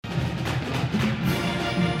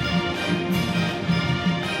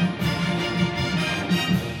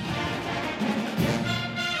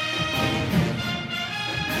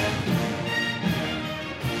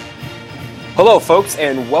Hello, folks,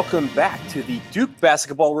 and welcome back to the Duke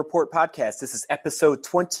Basketball Report podcast. This is episode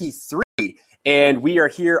 23, and we are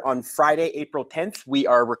here on Friday, April 10th. We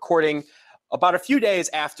are recording about a few days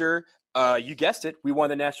after, you guessed it, we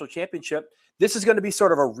won the national championship. This is going to be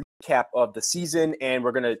sort of a recap of the season, and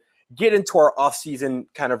we're going to get into our off-season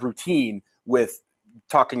kind of routine with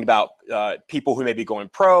talking about people who may be going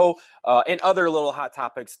pro and other little hot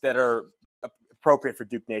topics that are appropriate for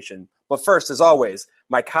Duke Nation. But first, as always,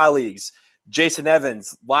 my colleagues, Jason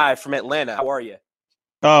Evans, live from Atlanta. How are you?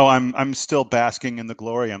 Oh, I'm still basking in the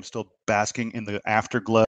glory. I'm still basking in the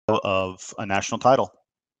afterglow of a national title.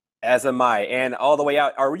 As am I. And all the way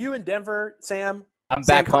out. Are you in Denver, Sam? I'm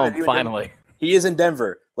back home, finally. He is in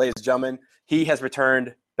Denver, ladies and gentlemen. He has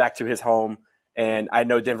returned back to his home, and I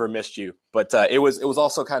know Denver missed you. But it was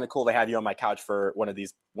also kind of cool to have you on my couch for one of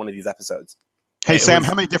these episodes. Hey, Sam,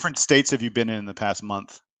 how many different states have you been in the past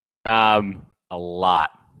month? A lot.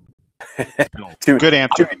 Good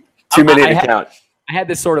answer. Too many to count. I had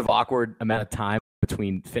this sort of awkward amount of time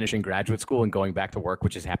between finishing graduate school and going back to work,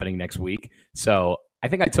 which is happening next week. So I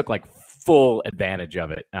think I took like full advantage of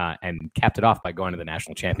it and capped it off by going to the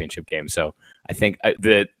national championship game. So I think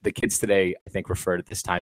the kids today, I think, refer to this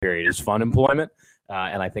time period as fun employment.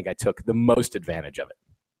 And I think I took the most advantage of it.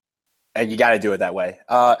 And you got to do it that way.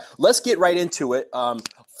 Let's get right into it.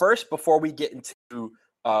 First, before we get into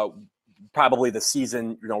probably the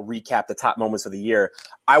season, recap the top moments of the year,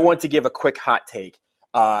 I want to give a quick hot take.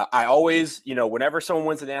 I always, whenever someone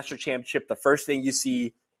wins a national championship, the first thing you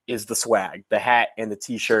see is the swag, the hat and the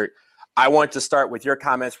T-shirt. I want to start with your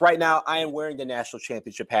comments. Right now, I am wearing the national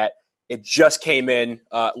championship hat. It just came in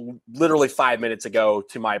literally 5 minutes ago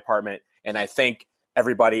to my apartment, and I thank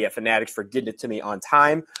everybody at Fanatics for getting it to me on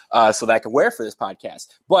time so that I can wear it for this podcast.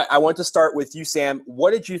 But I want to start with you, Sam.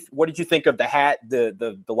 What did you think of the hat,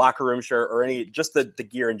 the locker room shirt, or just the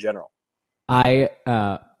gear in general?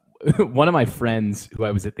 One of my friends who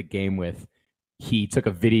I was at the game with, he took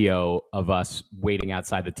a video of us waiting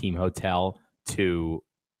outside the team hotel to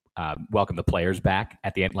welcome the players back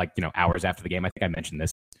at the end, hours after the game. I think I mentioned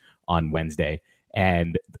this on Wednesday.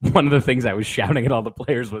 And one of the things I was shouting at all the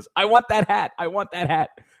players was, I want that hat. I want that hat.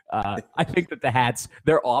 I think that the hats,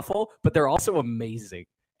 they're awful, but they're also amazing.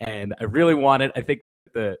 And I really want it. I think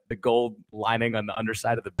the gold lining on the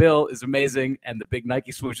underside of the bill is amazing. And the big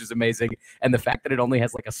Nike swoosh is amazing. And the fact that it only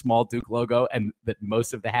has like a small Duke logo and that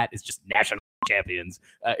most of the hat is just national champions.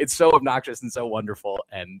 It's so obnoxious and so wonderful.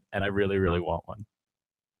 And I really, really want one.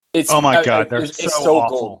 Oh my God. They're it's so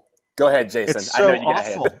awful. Gold. Go ahead, Jason. It's so I know you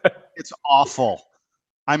awful. It's awful.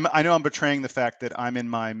 I know I'm betraying the fact that I'm in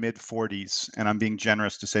my mid-40s, and I'm being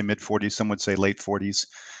generous to say mid-40s. Some would say late 40s.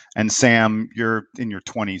 And Sam, you're in your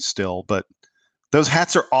 20s still, but those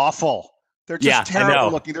hats are awful. They're just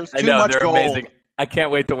terrible looking. There's too much they're gold. Amazing. I can't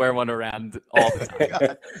wait to wear one around all the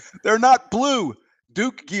time. They're not blue.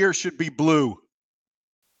 Duke gear should be blue.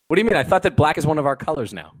 What do you mean? I thought that black is one of our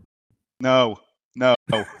colors now. No.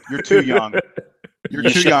 You're too young. You're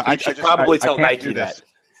too young. I should probably tell Nike that.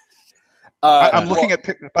 I'm looking at.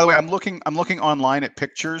 By the way, I'm looking online at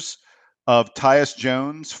pictures of Tyus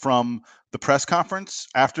Jones from the press conference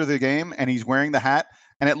after the game, and he's wearing the hat,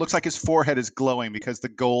 and it looks like his forehead is glowing because the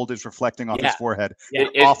gold is reflecting off his forehead. Yeah.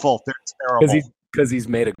 They're awful. They're terrible. Because he's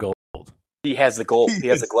made of gold. He has the gold. He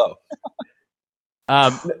has the glow.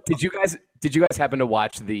 Did you guys happen to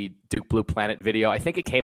watch the Duke Blue Planet video? I think it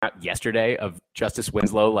came out yesterday of Justice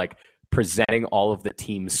Winslow presenting all of the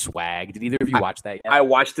team's swag. Did either of you watch that yet? I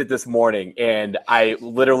watched it this morning, and I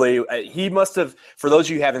literally, he must have, for those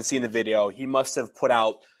of you who haven't seen the video, he must have put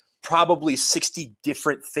out probably 60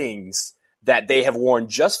 different things that they have worn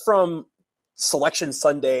just from Selection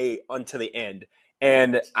Sunday unto the end.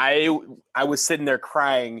 And I was sitting there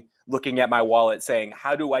crying, looking at my wallet saying,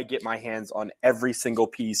 how do I get my hands on every single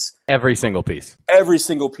piece? Every single piece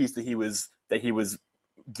that he was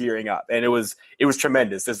gearing up, and it was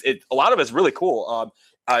tremendous. A lot of it's really cool.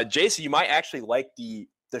 Jason, you might actually like the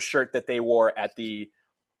shirt that they wore at the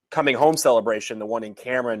coming home celebration, the one in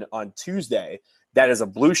Cameron on Tuesday. That is a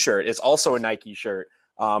blue shirt. It's also a Nike shirt,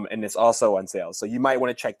 and it's also on sale. So you might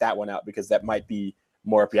want to check that one out because that might be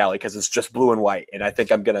more up your alley because it's just blue and white, and I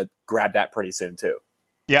think I'm gonna grab that pretty soon too.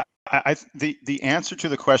 Yeah, the answer to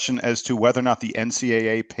the question as to whether or not the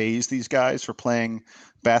NCAA pays these guys for playing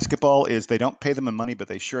basketball is they don't pay them in money, but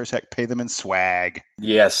they sure as heck pay them in swag.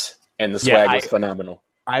 Yes, and the swag was phenomenal.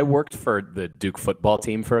 I worked for the Duke football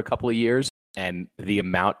team for a couple of years, and the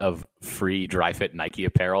amount of free dry fit Nike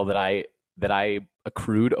apparel that I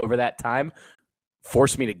accrued over that time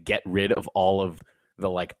forced me to get rid of all of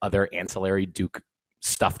the other ancillary Duke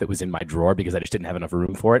stuff that was in my drawer because I just didn't have enough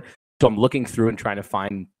room for it. So I'm looking through and trying to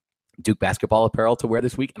find Duke basketball apparel to wear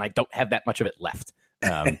this week, and I don't have that much of it left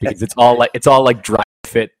because it's all like dry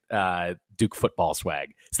fit Duke football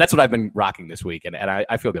swag. So that's what I've been rocking this week, and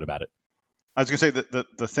I feel good about it. I was gonna say that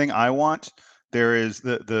the thing I want, there is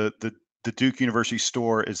the Duke University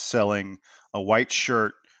store is selling a white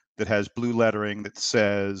shirt that has blue lettering that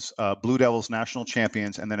says Blue Devils National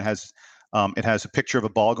Champions, and then it has a picture of a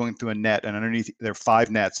ball going through a net, and underneath there are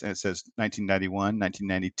 5 nets, and it says 1991,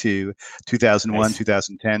 1992, 2001, nice.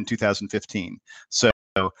 2010, 2015. So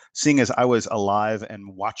seeing as I was alive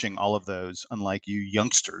and watching all of those, unlike you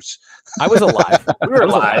youngsters. I was alive. We were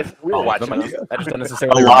alive. We were watching them. I just don't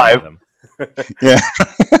necessarily alive. Them. Yeah.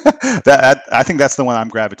 I think that's the one I'm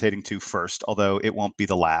gravitating to first, although it won't be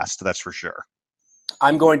the last, that's for sure.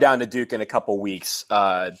 I'm going down to Duke in a couple weeks,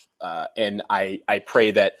 and I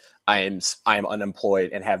pray that I am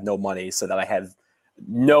unemployed and have no money so that I have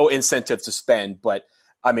no incentive to spend. But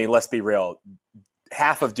I mean, let's be real.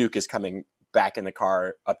 Half of Duke is coming back in the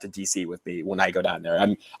car up to DC with me when I go down there.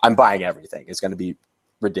 I'm buying everything. It's going to be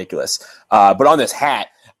ridiculous. But on this hat,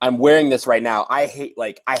 I'm wearing this right now. I hate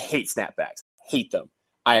snapbacks. Hate them.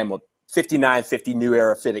 I am a 59, 50 New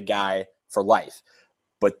Era fitted guy for life.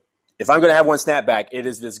 But if I'm going to have one snapback, it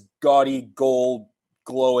is this gaudy gold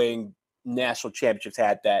glowing national championships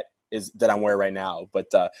hat that I'm wearing right now. But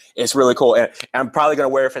it's really cool. And I'm probably going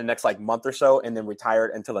to wear it for the next month or so and then retire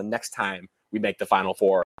it until the next time we make the Final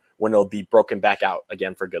Four, when it'll be broken back out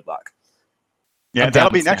again for good luck. Yeah,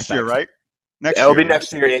 that'll be next year, right? It'll be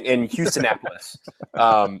next year in Houstonapolis.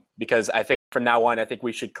 Because I think from now on, I think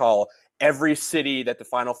we should call every city that the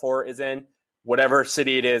Final Four is in, whatever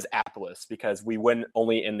city it is, Appolis, because we win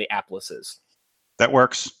only in the Appleses. That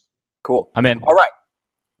works. Cool. I'm in. All right.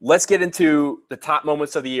 Let's get into the top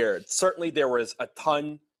moments of the year. Certainly there was a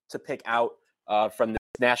ton to pick out from the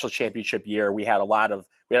national championship year. We had one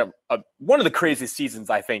of the craziest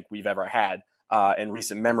seasons I think we've ever had in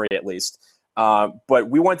recent memory, at least. But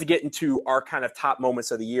we want to get into our kind of top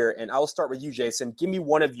moments of the year. And I'll start with you, Jason. Give me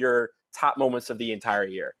one of your top moments of the entire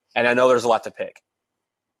year. And I know there's a lot to pick.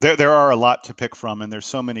 There are a lot to pick from, and there's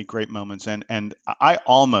so many great moments. And I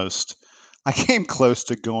came close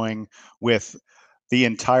to going with the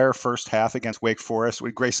entire first half against Wake Forest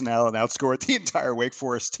with Grayson Allen outscored the entire Wake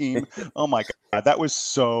Forest team. Oh my God, that was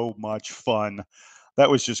so much fun. That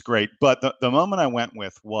was just great. But the moment I went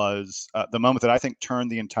with was the moment that I think turned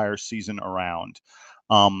the entire season around.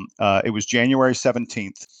 It was January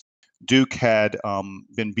 17th. Duke had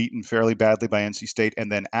been beaten fairly badly by NC State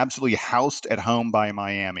and then absolutely housed at home by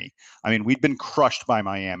Miami. I mean, we'd been crushed by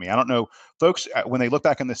Miami. I don't know, folks, when they look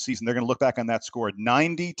back on this season, they're going to look back on that score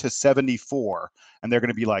 90-74, and they're going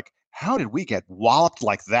to be like, how did we get walloped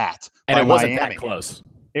like that? And it wasn't Miami? That close.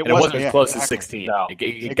 It wasn't as close exactly. as 16. No.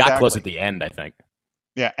 It got close at the end, I think.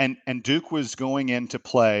 Yeah, and Duke was going in to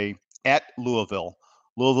play at Louisville.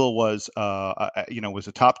 Louisville was, was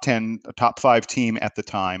a top 10, a top 5 team at the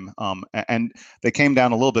time, and they came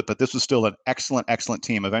down a little bit, but this was still an excellent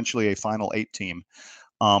team. Eventually, a Final 8 team.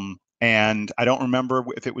 And I don't remember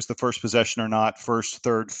if it was the first possession or not, first,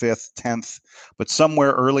 third, fifth, 10th, but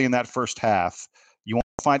somewhere early in that first half, you won't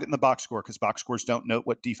find it in the box score because box scores don't note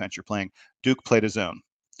what defense you're playing. Duke played a zone.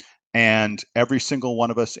 And every single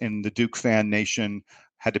one of us in the Duke fan nation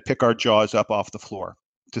had to pick our jaws up off the floor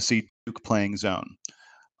to see Duke playing zone.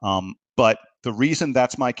 But the reason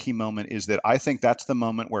that's my key moment is that I think that's the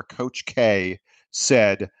moment where Coach K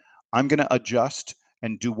said, I'm going to adjust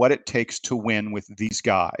and do what it takes to win with these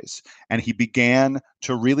guys. And he began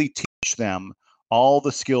to really teach them all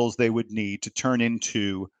the skills they would need to turn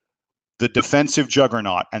into the defensive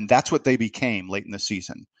juggernaut. And that's what they became late in the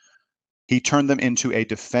season. He turned them into a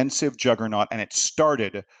defensive juggernaut, and it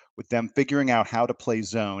started with them figuring out how to play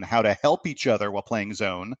zone, how to help each other while playing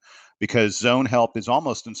zone, because zone help is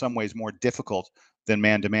almost in some ways more difficult than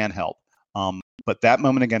man-to-man help. But that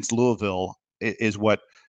moment against Louisville is what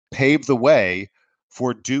paved the way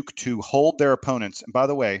for Duke to hold their opponents. And by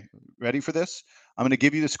the way, ready for this? I'm going to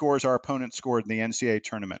give you the scores our opponents scored in the NCAA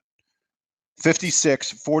tournament.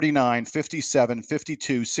 56, 49, 57,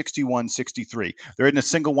 52, 61, 63. There isn't a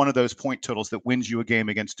single one of those point totals that wins you a game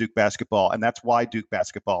against Duke basketball. And that's why Duke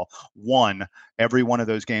basketball won every one of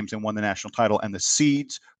those games and won the national title. And the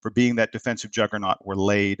seeds for being that defensive juggernaut were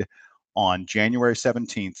laid on January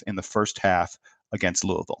 17th in the first half against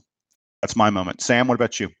Louisville. That's my moment. Sam, what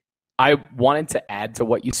about you? I wanted to add to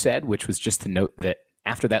what you said, which was just to note that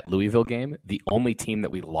after that Louisville game, the only team that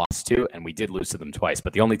we lost to, and we did lose to them twice,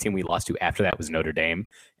 but the only team we lost to after that was Notre Dame.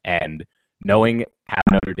 And knowing how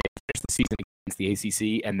Notre Dame finished the season against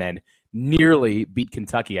the ACC and then nearly beat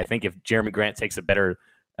Kentucky, I think if Jeremy Grant takes a better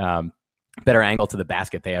angle to the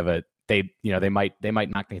basket, they have they might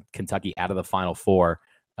knock Kentucky out of the Final Four.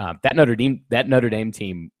 That Notre Dame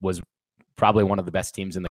team was probably one of the best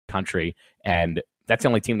teams in the country, and that's the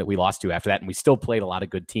only team that we lost to after that. And we still played a lot of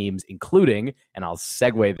good teams, including, and I'll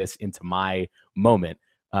segue this into my moment,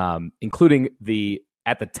 including the,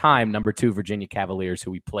 at the time, number 2 Virginia Cavaliers,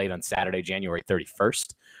 who we played on Saturday, January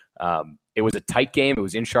 31st. It was a tight game. It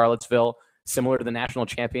was in Charlottesville, similar to the national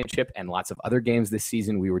championship and lots of other games this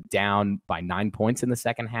season. We were down by 9 points in the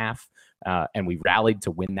second half, and we rallied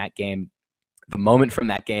to win that game. The moment from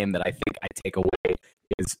that game that I think I take away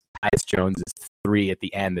is Tyus Jones' 3 at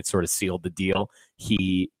the end that sort of sealed the deal.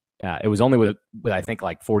 It was only with I think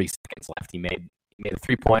like 40 seconds left. He made a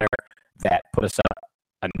 3-pointer that put us up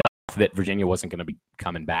enough that Virginia wasn't going to be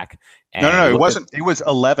coming back. And no, it wasn't. It was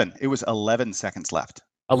 11. It was 11 seconds left.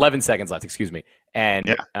 11 seconds left, excuse me.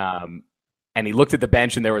 And and he looked at the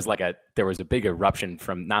bench, and there was a big eruption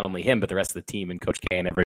from not only him but the rest of the team and Coach K and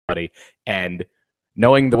everybody. And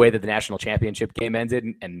knowing the way that the national championship game ended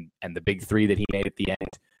and the big 3 that he made at the end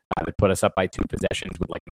that put us up by 2 possessions with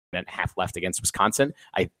like a minute and a half left against Wisconsin,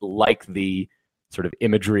 I like the sort of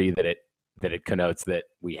imagery that it connotes, that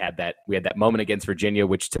we had that moment against Virginia,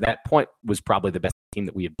 which to that point was probably the best team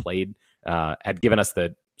that we had played, had given us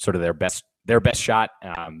the sort of their best shot,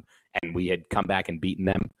 and we had come back and beaten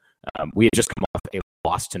them. We had just come off a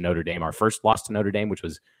loss to Notre Dame, our first loss to Notre Dame, which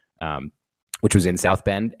was in South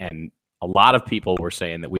Bend, and a lot of people were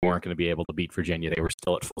saying that we weren't going to be able to beat Virginia. They were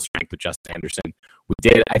still at full strength with Justin Anderson. We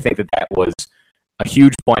did. I think that was a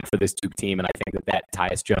huge point for this Duke team, and I think that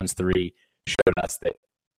Tyus Jones 3 showed us that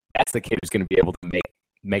that's the kid who's going to be able to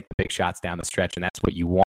make the big shots down the stretch, and that's what you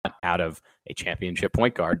want out of a championship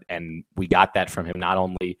point guard. And we got that from him not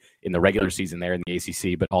only in the regular season there in the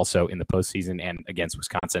ACC, but also in the postseason and against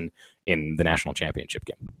Wisconsin in the national championship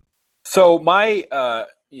game. So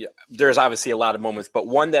there's obviously a lot of moments, but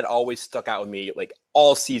one that always stuck out with me like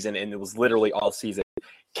all season, and it was literally all season,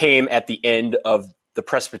 came at the end of the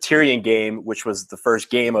Presbyterian game, which was the first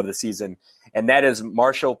game of the season, and that is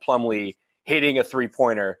Marshall Plumlee hitting a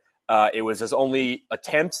 3-pointer. It was his only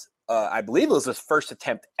attempt. I believe it was his first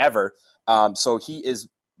attempt ever. So he is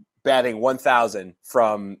batting 1,000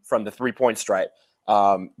 from the 3-point stripe.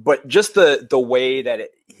 But just the way that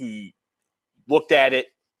he looked at it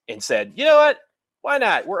and said, you know what? Why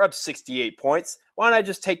not? We're up 68 points. Why don't I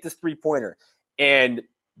just take this 3-pointer? And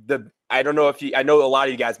I don't know I know a lot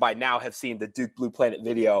of you guys by now have seen the Duke Blue Planet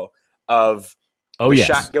video of the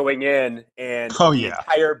shot going in and the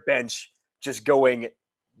entire bench just going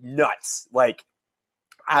nuts, like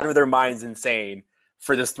out of their minds, insane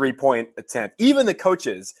for this 3-point attempt. Even the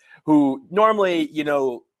coaches who normally,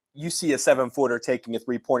 you see a 7-footer taking a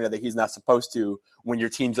 3-pointer that he's not supposed to when your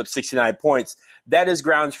team's up 69 points. That is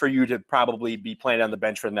grounds for you to probably be playing on the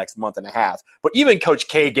bench for the next month and a half. But even Coach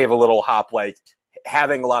K gave a little hop, like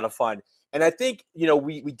having a lot of fun. And I think,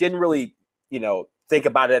 we didn't really, think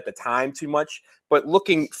about it at the time too much, but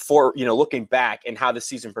looking back and how the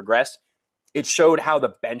season progressed, it showed how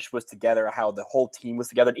the bench was together, how the whole team was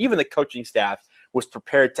together. Even the coaching staff was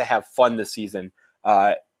prepared to have fun this season.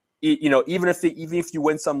 Even if you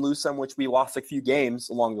win some, lose some, which we lost a few games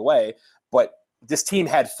along the way, but this team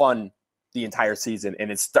had fun the entire season.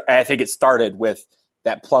 And I think it started with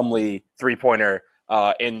that Plumlee 3-pointer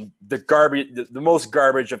in the most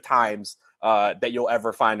garbage of times that you'll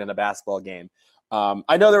ever find in a basketball game.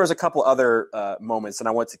 I know there was a couple other moments, and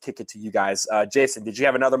I want to kick it to you guys. Jason, did you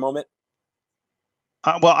have another moment?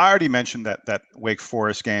 Well, I already mentioned that Wake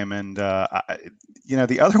Forest game, and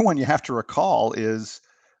the other one you have to recall is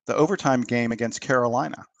the overtime game against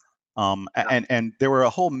Carolina. And there were a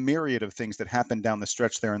whole myriad of things that happened down the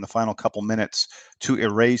stretch there in the final couple minutes to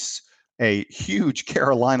erase a huge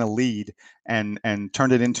Carolina lead and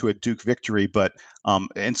turned it into a Duke victory. But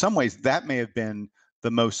in some ways, that may have been the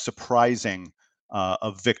most surprising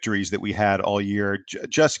of victories that we had all year,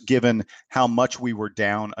 just given how much we were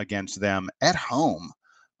down against them at home,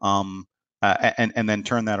 and then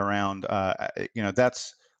turn that around.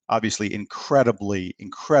 That's obviously incredibly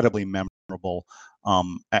memorable.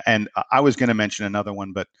 And I was going to mention another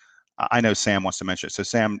one, but I know Sam wants to mention it. So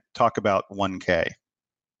Sam, talk about 1K.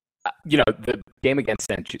 The game against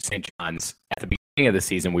St. John's at the beginning of the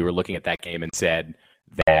season, we were looking at that game and said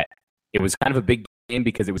that it was kind of a big game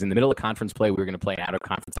because it was in the middle of conference play. We were going to play an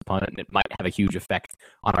out-of-conference opponent, and it might have a huge effect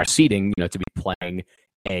on our seeding, to be playing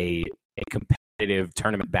a competitive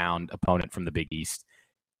tournament-bound opponent from the Big East.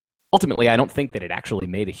 Ultimately, I don't think that it actually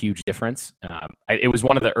made a huge difference. It was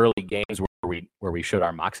one of the early games where we showed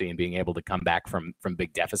our moxie and being able to come back from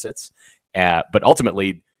big deficits. But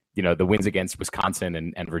ultimately, the wins against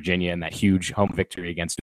Wisconsin and Virginia and that huge home victory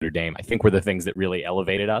against Notre Dame, I think were the things that really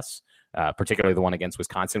elevated us, particularly the one against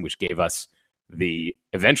Wisconsin, which gave us the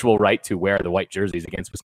eventual right to wear the white jerseys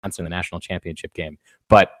against Wisconsin in the national championship game.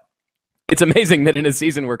 But it's amazing that in a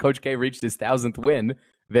season where Coach K reached his 1,000th win,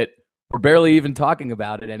 that we're barely even talking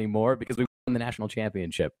about it anymore because we won the national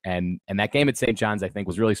championship. And that game at St. John's, I think,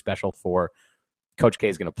 was really special for Coach K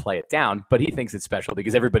is going to play it down, but he thinks it's special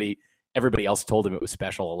because everybody else told him it was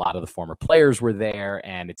special. A lot of the former players were there,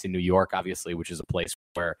 and it's in New York, obviously, which is a place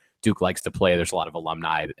where Duke likes to play. There's a lot of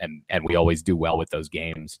alumni, and we always do well with those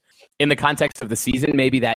games. In the context of the season,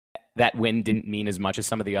 maybe that win didn't mean as much as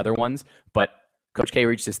some of the other ones, but Coach K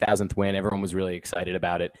reached his 1,000th win. Everyone was really excited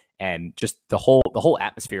about it, and just the whole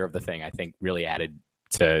atmosphere of the thing, I think, really added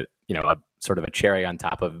to a sort of a cherry on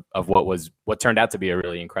top of what turned out to be a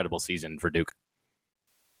really incredible season for Duke.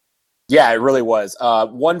 Yeah, it really was.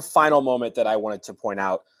 One final moment that I wanted to point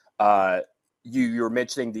out, you were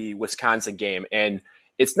mentioning the Wisconsin game, and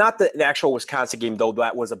it's not the actual Wisconsin game, though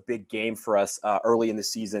that was a big game for us early in the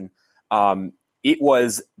season. It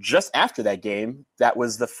was just after that game that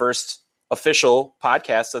was the first official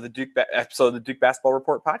podcast of the Duke episode of the Duke Basketball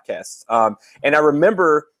Report podcast. And I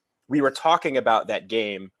remember we were talking about that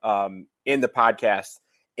game in the podcast,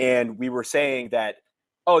 and we were saying that,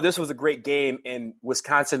 oh, this was a great game, and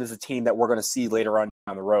Wisconsin is a team that we're going to see later on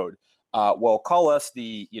down the road. Well, call us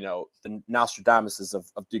the Nostradamuses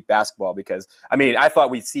of Duke basketball, because, I mean, I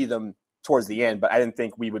thought we'd see them towards the end, but I didn't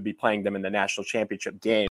think we would be playing them in the national championship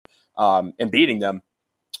game and beating them.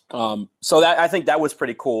 So that I think that was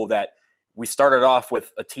pretty cool that we started off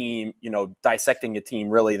with a team, dissecting a team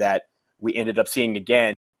really that we ended up seeing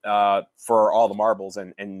again for all the marbles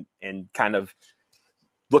and kind of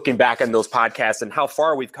looking back on those podcasts and how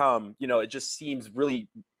far we've come. It just seems really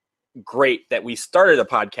great that we started a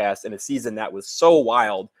podcast in a season that was so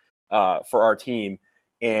wild for our team.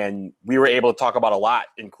 And we were able to talk about a lot,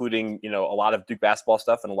 including, a lot of Duke basketball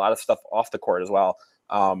stuff and a lot of stuff off the court as well.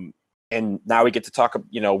 And now we get to talk,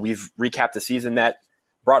 we've recapped the season that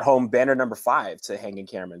brought home banner number 5 to Hanging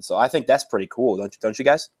Cameron. So I think that's pretty cool. Don't you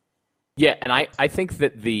guys? Yeah. And I think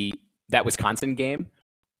that that Wisconsin game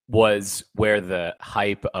was where the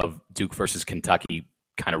hype of Duke versus Kentucky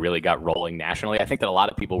kind of really got rolling nationally. I think that a lot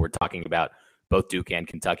of people were talking about both Duke and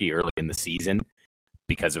Kentucky early in the season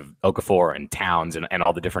because of Okafor and Towns and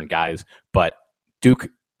all the different guys. But Duke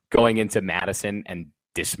going into Madison and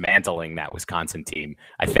dismantling that Wisconsin team,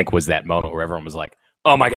 I think, was that moment where everyone was like,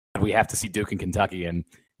 oh my God, we have to see Duke and Kentucky. And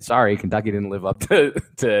sorry, Kentucky didn't live up to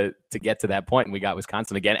get to that point. And we got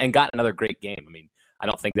Wisconsin again and got another great game. I mean, I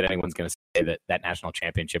don't think that anyone's going to say that national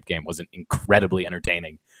championship game wasn't incredibly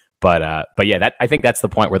entertaining. But yeah, I think that's the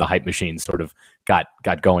point where the hype machine sort of got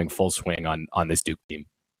going full swing on this Duke team.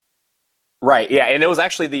 Right. Yeah, and it was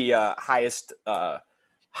actually the highest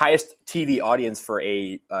TV audience for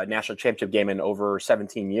a national championship game in over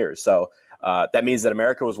 17 years. So that means that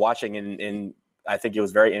America was watching, and I think it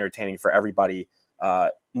was very entertaining for everybody,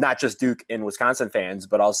 not just Duke and Wisconsin fans,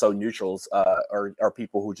 but also neutrals or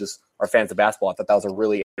people who just are fans of basketball. I thought that was a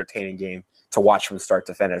really entertaining game to watch from start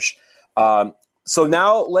to finish. So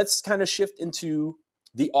now let's kind of shift into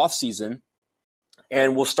the off season,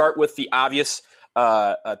 and we'll start with the obvious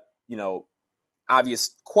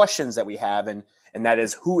questions that we have, and that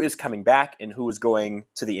is who is coming back and who is going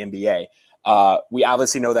to the NBA. We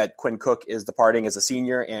obviously know that Quinn Cook is departing as a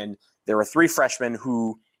senior, and there are 3 freshmen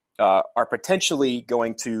who are potentially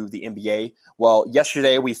going to the NBA. Well,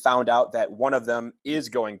 yesterday we found out that one of them is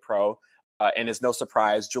going pro, and it's no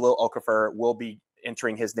surprise. Jahlil Okafor will be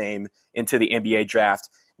entering his name into the NBA draft.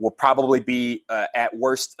 Will probably be at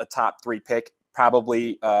worst a top 3 pick,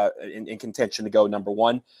 probably in contention to go number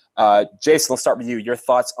 1. Jason, let's start with you. Your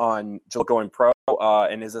thoughts on Jahlil going pro,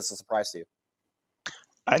 and is this a surprise to you?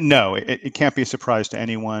 No, it can't be a surprise to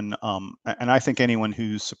anyone. And I think anyone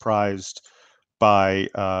who's surprised by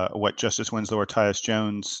what Justice Winslow or Tyus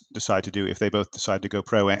Jones decide to do, if they both decide to go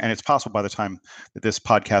pro, and it's possible by the time that this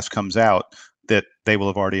podcast comes out that they will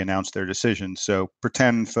have already announced their decision. So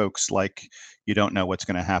pretend, folks, like you don't know what's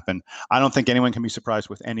going to happen. I don't think anyone can be surprised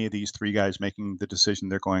with any of these 3 guys making the decision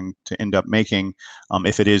they're going to end up making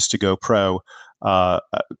if it is to go pro. The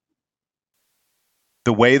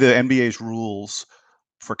way the NBA's rules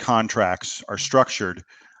for contracts are structured,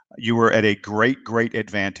 you are at a great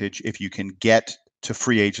advantage if you can get to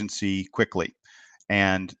free agency quickly.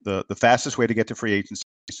 And the fastest way to get to free agency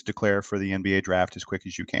is to declare for the NBA draft as quick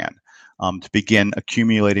as you can, to begin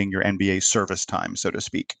accumulating your NBA service time, so to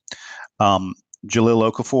speak. Jahlil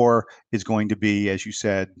Okafor is going to be, as you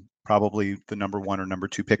said, probably the number 1 or number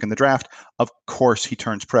 2 pick in the draft. Of course, he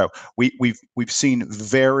turns pro. We've seen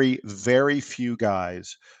very few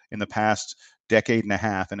guys in the past decade and a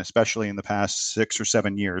half, and especially in the past 6 or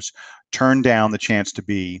 7 years, turned down the chance to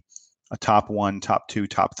be a top 1, top 2,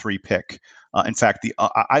 top 3 pick. In fact,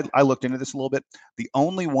 I looked into this a little bit. The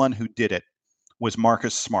only one who did it was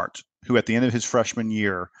Marcus Smart, who at the end of his freshman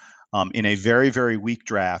year, in a very, very weak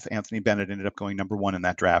draft, Anthony Bennett ended up going number 1 in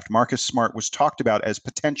that draft. Marcus Smart was talked about as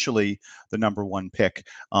potentially the number 1 pick.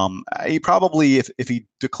 He probably, if he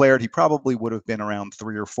declared, he probably would have been around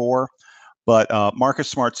 3 or 4. But Marcus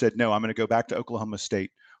Smart said, no, I'm going to go back to Oklahoma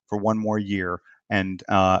State for 1 more year and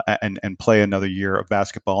play another year of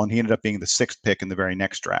basketball. And he ended up being the 6th pick in the very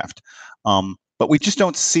next draft. But we just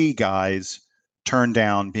don't see guys turn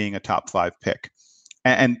down being a top 5 pick.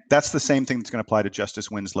 And that's the same thing that's going to apply to Justice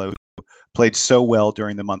Winslow, who played so well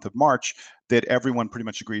during the month of March that everyone pretty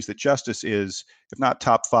much agrees that Justice is, if not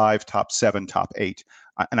top 5, top 7, top 8.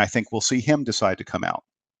 And I think we'll see him decide to come out.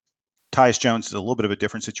 Tyus Jones is a little bit of a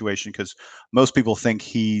different situation because most people think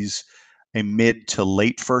he's a mid to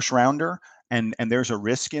late first rounder. And there's a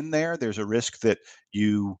risk in there. There's a risk that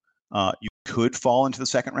you could fall into the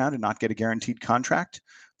second round and not get a guaranteed contract.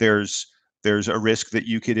 There's a risk that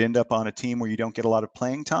you could end up on a team where you don't get a lot of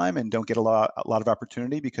playing time and don't get a lot of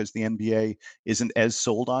opportunity because the NBA isn't as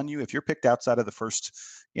sold on you. If you're picked outside of the first,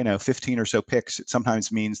 15 or so picks, it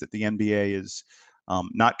sometimes means that the NBA is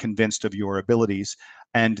not convinced of your abilities.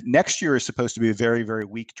 And next year is supposed to be a very, very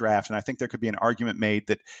weak draft. And I think there could be an argument made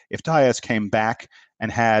that if Tyus came back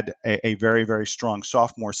and had a very, very strong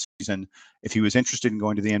sophomore season, if he was interested in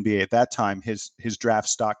going to the NBA at that time, his draft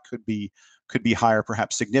stock could be higher,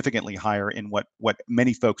 perhaps significantly higher in what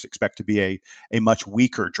many folks expect to be a much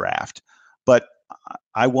weaker draft. But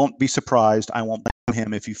I won't be surprised. I won't blame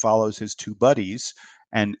him if he follows his 2 buddies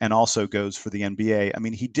and also goes for the NBA. I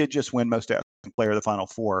mean, he did just win most player of the Final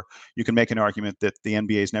Four. You can make an argument that the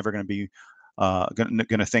NBA is never going to be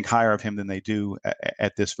going to think higher of him than they do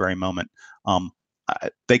at this very moment.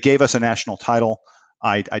 They gave us a national title.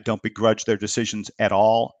 I don't begrudge their decisions at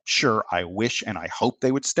all. Sure, I wish and I hope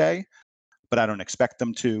they would stay, but I don't expect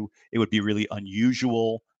them to. It would be really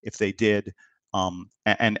unusual if they did.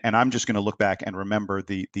 And I'm just going to look back and remember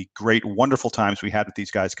the great, wonderful times we had with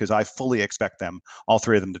these guys because I fully expect them, all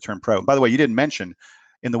 3 of them, to turn pro. And by the way, you didn't mention,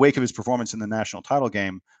 in the wake of his performance in the national title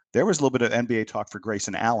game, there was a little bit of NBA talk for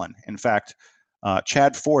Grayson Allen. In fact,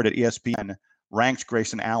 Chad Ford at ESPN ranked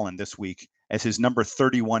Grayson Allen this week as his number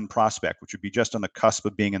 31 prospect, which would be just on the cusp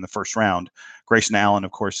of being in the first round. Grayson Allen,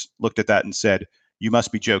 of course, looked at that and said, "You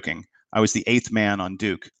must be joking. I was the 8th man on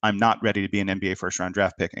Duke. I'm not ready to be an NBA first-round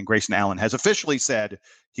draft pick." And Grayson Allen has officially said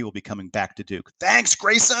he will be coming back to Duke. Thanks,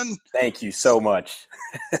 Grayson. Thank you so much.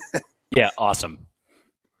 Yeah, awesome.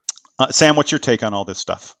 Sam, what's your take on all this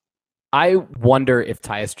stuff? I wonder if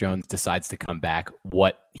Tyus Jones decides to come back,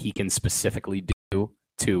 what he can specifically do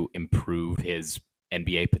to improve his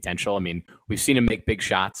NBA potential. I mean, we've seen him make big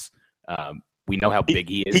shots. We know how big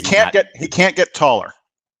he is. He can't get taller.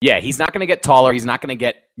 Yeah, he's not going to get taller. He's not going to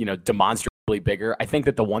get, demonstrably bigger. I think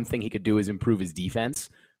that the one thing he could do is improve his defense.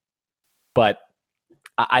 But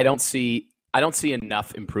I don't see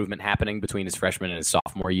enough improvement happening between his freshman and his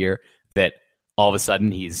sophomore year that all of a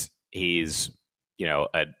sudden he has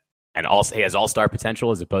all-star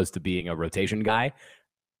potential as opposed to being a rotation guy.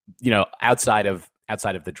 Outside of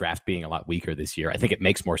the draft being a lot weaker this year, I think it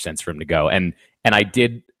makes more sense for him to go. And I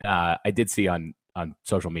did see on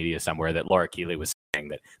social media somewhere that Laura Keeley was saying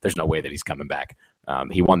that there's no way that he's coming back.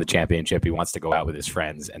 He won the championship. He wants to go out with his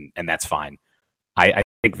friends, and that's fine. I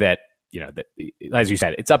think that, that, as you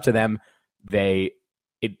said, it's up to them.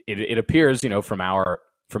 It appears, from our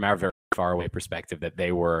very far away perspective, that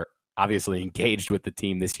they were obviously engaged with the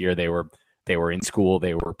team this year. They were in school.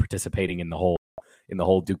 They were participating in the whole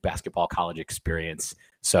Duke basketball college experience.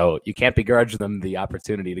 So you can't begrudge them the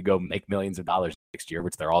opportunity to go make millions of dollars next year,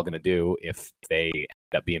 which they're all going to do if they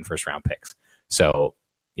end up being first round picks. So,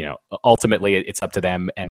 ultimately it's up to them.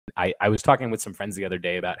 And I was talking with some friends the other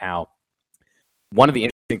day about how one of the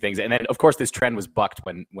interesting things, and then of course this trend was bucked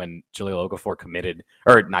when Jahlil Okafor declared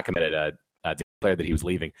that he was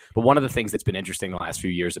leaving. But one of the things that's been interesting the last few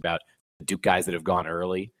years about the Duke guys that have gone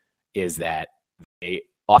early is that they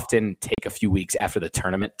often take a few weeks after the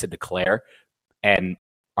tournament to declare. And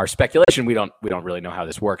our speculation, we don't really know how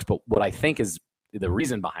this works, but what I think is the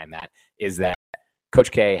reason behind that is that Coach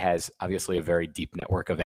K has obviously a very deep network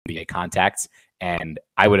of NBA contacts, and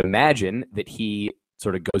I would imagine that he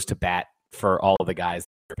sort of goes to bat for all of the guys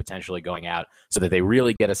that are potentially going out so that they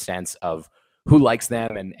really get a sense of who likes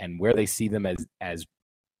them and where they see them as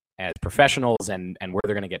professionals and where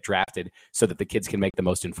they're going to get drafted so that the kids can make the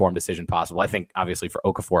most informed decision possible. I think obviously for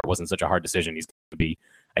Okafor, it wasn't such a hard decision. I think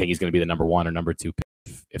he's going to be the number 1 or number 2 pick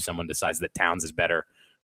if someone decides that Towns is better.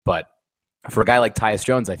 But for a guy like Tyus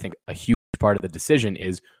Jones, I think a huge part of the decision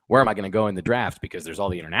is where am I going to go in the draft? Because there's all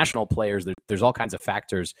the international players. There's all kinds of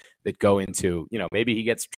factors that go into, maybe he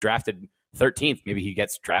gets drafted 13th, maybe he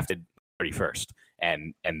gets drafted 31st.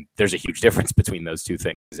 And there's a huge difference between those two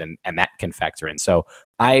things, and that can factor in. So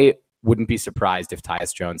I wouldn't be surprised if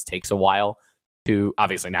Tyus Jones takes a while to,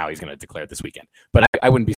 obviously now he's going to declare this weekend, but I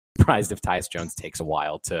wouldn't be surprised if Tyus Jones takes a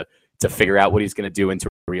while to figure out what he's going to do and to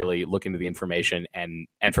really look into the information, and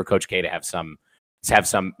for Coach K to have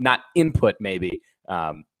some not input maybe,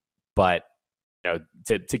 but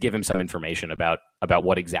to give him some information about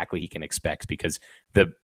what exactly he can expect, because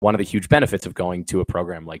one of the huge benefits of going to a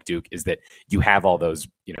program like Duke is that you have all those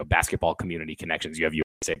basketball community connections. You have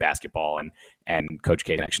USA Basketball and Coach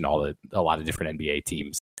K connection to a lot of different NBA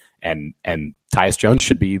teams, and Tyus Jones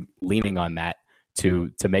should be leaning on that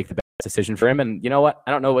to make the best decision for him. And you know what?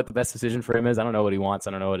 I don't know what the best decision for him is. I don't know what he wants.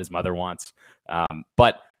 I don't know what his mother wants.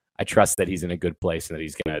 But I trust that he's in a good place and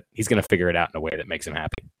that he's gonna figure it out in a way that makes him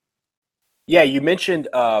happy. Yeah, you mentioned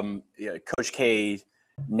Coach K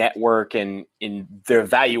network and in their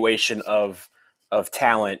evaluation of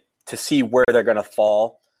talent to see where they're going to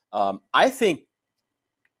fall. I think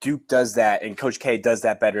Duke does that, and Coach K does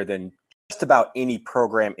that better than just about any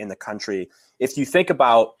program in the country. If you think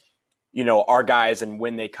about our guys and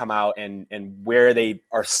when they come out and where they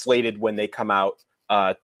are slated when they come out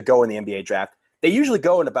to go in the NBA draft, they usually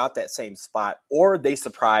go in about that same spot, or they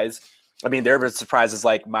surprise. I mean, there were surprises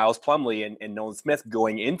like Miles Plumlee and Nolan Smith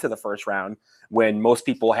going into the first round when most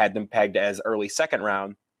people had them pegged as early second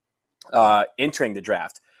round entering the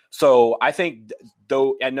draft. So I think,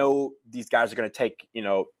 though I know these guys are going to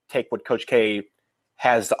take what Coach K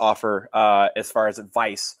has to offer as far as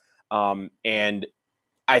advice, and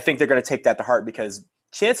I think they're going to take that to heart, because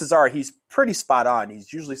chances are he's pretty spot on.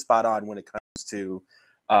 He's usually spot on when it comes to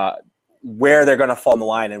where they're going to fall in the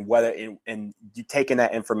line, and whether and you taking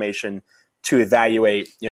that information to evaluate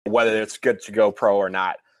whether it's good to go pro or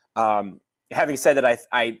not. Having said that,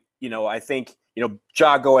 I think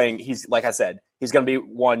Ja going, he's, like I said, he's going to be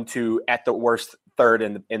 1-2 at the worst third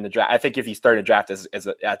in the draft. I think if he's third in the draft is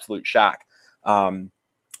an absolute shock.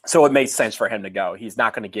 So it makes sense for him to go. He's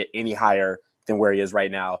not going to get any higher than where he is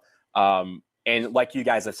right now. And like you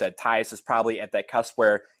guys have said, Tyus is probably at that cusp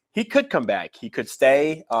where he could come back. He could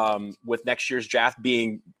stay with next year's draft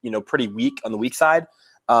being, pretty weak on the weak side.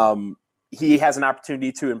 He has an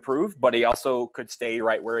opportunity to improve, but he also could stay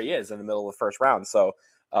right where he is in the middle of the first round. So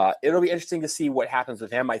it'll be interesting to see what happens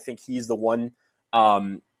with him. I think he's the one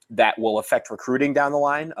that will affect recruiting down the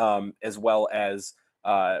line, as well as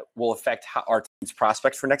will affect our team's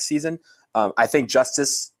prospects for next season. I think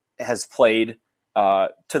Justice has played to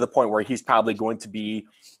the point where he's probably going to be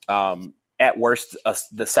at worst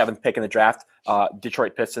the 7th pick in the draft.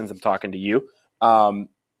 Detroit Pistons, I'm talking to you.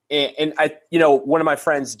 And I, one of my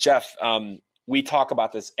friends, Jeff, we talk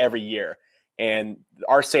about this every year, and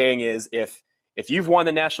our saying is if you've won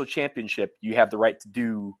the national championship, you have the right to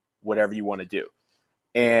do whatever you want to do.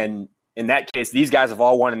 And in that case, these guys have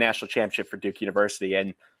all won a national championship for Duke University.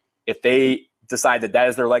 And if they decide that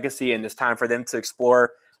is their legacy and it's time for them to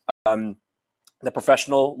explore the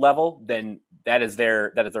professional level, then that is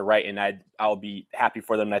their right. And I'll be happy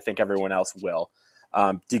for them. And I think everyone else will.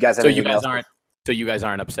 Do you guys have anything else? So you guys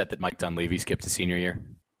aren't upset that Mike Dunleavy skipped his senior year?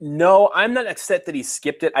 No, I'm not upset that he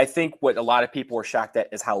skipped it. I think what a lot of people were shocked at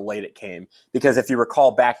is how late it came. Because if you recall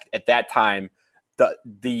back at that time,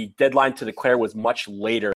 the deadline to declare was much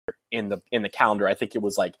later in the calendar. I think it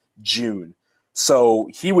was like June. So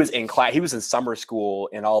he was in class, he was in summer school,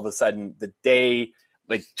 and all of a sudden the day,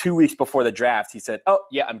 like 2 weeks before the draft, he said, "Oh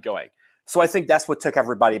yeah, I'm going." So I think that's what took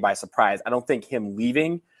everybody by surprise. I don't think him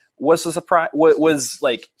leaving was a surprise. Was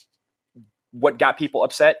like what got people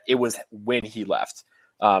upset. It was when he left.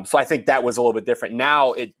 So I think that was a little bit different.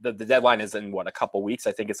 Now the deadline is in a couple weeks.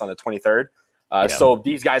 I think it's on the 23rd. So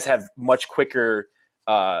these guys have much quicker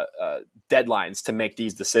deadlines to make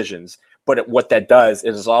these decisions. But what that does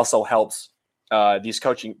is it also helps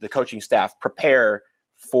the coaching staff prepare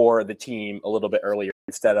for the team a little bit earlier,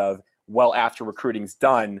 instead of after recruiting's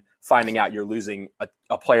done, finding out you're losing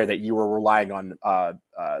a player that you were relying on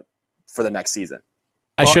for the next season.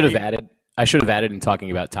 I should have added in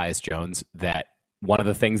talking about Tyus Jones that one of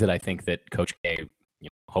the things that I think that Coach K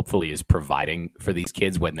hopefully is providing for these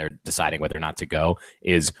kids when they're deciding whether or not to go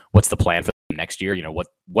is what's the plan for them next year?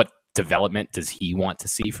 What development does he want to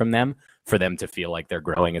see from them for them to feel like they're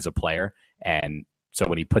growing as a player? And so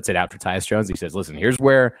when he puts it out for Tyus Jones, he says, listen, here's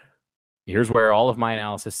where all of my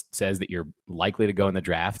analysis says that you're likely to go in the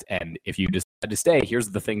draft. And if you decide to stay, here's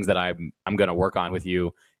the things that I'm going to work on with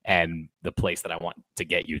you and the place that I want to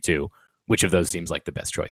get you to. Which of those seems like the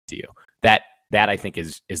best choice to you? that I think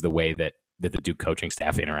is the way that the Duke coaching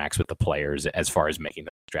staff interacts with the players as far as making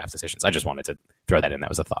the draft decisions. I just wanted to throw that in. That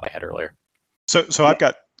was a thought I had earlier. So I've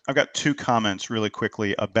got two comments really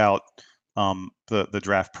quickly about the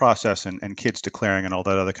draft process and kids declaring and all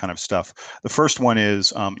that other kind of stuff. The first one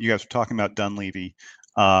is you guys were talking about Dunleavy.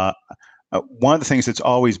 One of the things that's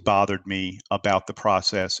always bothered me about the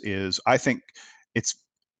process is I think it's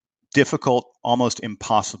difficult, almost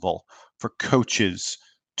impossible for coaches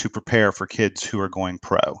to prepare for kids who are going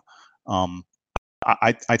pro.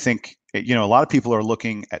 I think, a lot of people are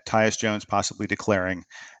looking at Tyus Jones possibly declaring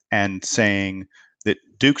and saying that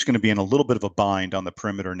Duke's going to be in a little bit of a bind on the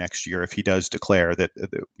perimeter next year if he does declare that,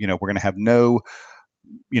 we're going to have no,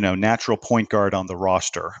 natural point guard on the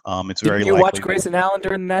roster. It's very Did you likely. watch Grayson Allen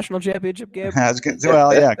during the national championship game?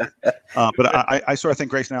 Well, yeah. But I sort of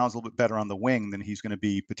think Grayson Allen's a little bit better on the wing than he's going to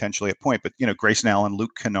be potentially at point. But, Grayson Allen,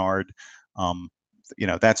 Luke Kennard,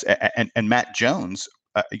 that's and Matt Jones,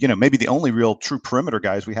 maybe the only real true perimeter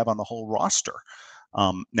guys we have on the whole roster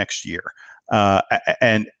next year.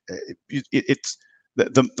 And it's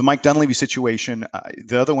the Mike Dunleavy situation.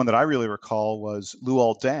 The other one that I really recall was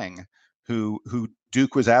Luol Deng, who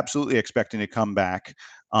Duke was absolutely expecting to come back.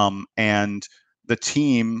 And the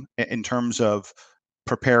team, in terms of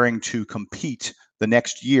preparing to compete the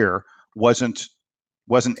next year, wasn't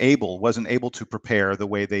able to prepare the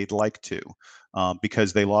way they'd like to,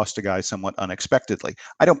 because they lost a guy somewhat unexpectedly.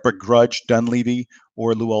 I don't begrudge Dunleavy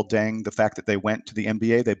or Luol Deng the fact that they went to the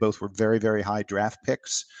NBA. They both were very, very high draft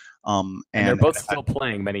picks. And they're both still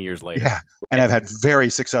playing many years later. Yeah, and have had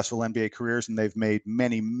very successful NBA careers, and they've made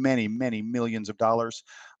many, many, many millions of dollars.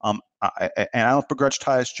 And I don't begrudge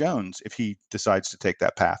Tyus Jones if he decides to take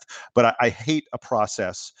that path. But I hate a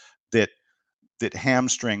process that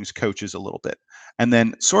hamstrings coaches a little bit. And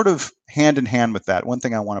then sort of hand in hand with that, one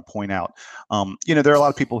thing I want to point out, there are a lot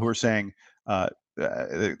of people who are saying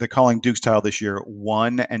they're calling Duke's title this year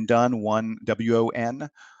one and done, one WON.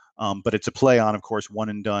 But it's a play on, of course, one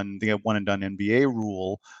and done, the one and done NBA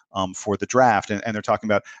rule for the draft. And they're talking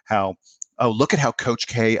about how, look at how Coach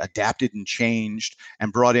K adapted and changed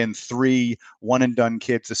and brought in 3 one and done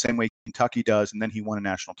kids the same way Kentucky does, and then he won a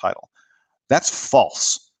national title. That's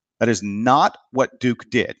false. That is not what Duke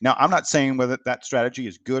did. Now, I'm not saying whether that strategy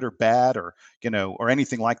is good or bad or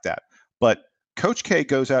anything like that. But Coach K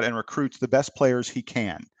goes out and recruits the best players he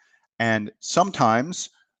can. And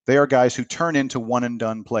sometimes they are guys who turn into one and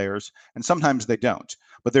done players, and sometimes they don't.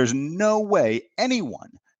 But there's no way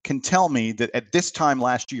anyone can tell me that at this time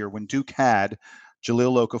last year, when Duke had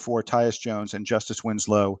Jahlil Okafor, Tyus Jones, and Justice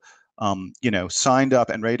Winslow, signed up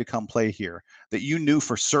and ready to come play here, that you knew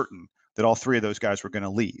for certain that all 3 of those guys were going to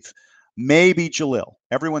leave. Maybe Jahlil.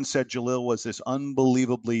 Everyone said Jahlil was this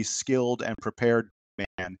unbelievably skilled and prepared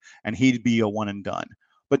man, and he'd be a one and done.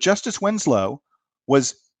 But Justice Winslow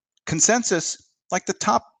was consensus like the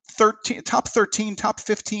top 13, top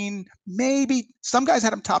 15, maybe some guys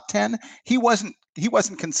had him top 10. He wasn't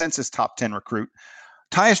consensus top 10 recruit.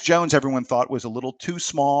 Tyus Jones, everyone thought, was a little too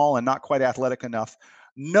small and not quite athletic enough.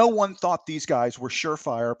 No one thought these guys were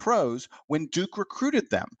surefire pros when Duke recruited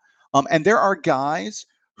them. And there are guys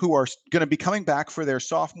who are going to be coming back for their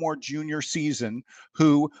sophomore, junior season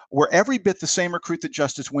who were every bit the same recruit that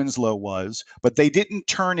Justice Winslow was, but they didn't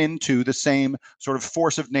turn into the same sort of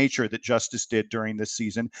force of nature that Justice did during this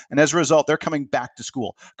season. And as a result, they're coming back to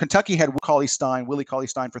school. Kentucky had Willie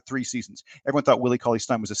Cauley-Stein for 3 seasons. Everyone thought Willie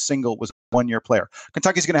Cauley-Stein was a one-year player.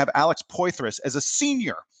 Kentucky's going to have Alex Poythress as a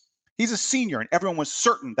senior. He's a senior, and everyone was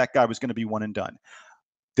certain that guy was going to be one and done.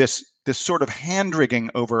 This sort of hand-wringing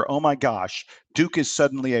over, oh my gosh, Duke is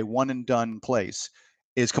suddenly a one-and-done place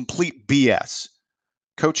is complete BS.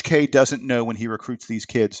 Coach K doesn't know when he recruits these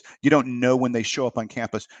kids. You don't know when they show up on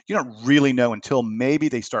campus. You don't really know until maybe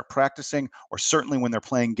they start practicing, or certainly when they're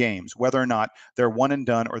playing games, whether or not they're one and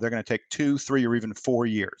done or they're going to take 2, 3, or even 4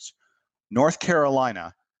 years. North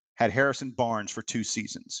Carolina had Harrison Barnes for 2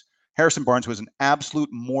 seasons. Harrison Barnes was an absolute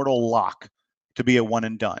mortal lock to be a one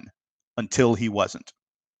and done until he wasn't.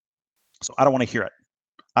 So I don't want to hear it.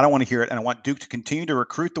 I don't want to hear it. And I want Duke to continue to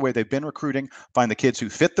recruit the way they've been recruiting, find the kids who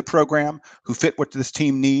fit the program, who fit what this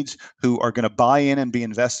team needs, who are going to buy in and be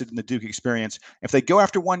invested in the Duke experience. If they go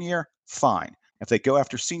after 1 year, fine. If they go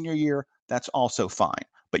after senior year, that's also fine.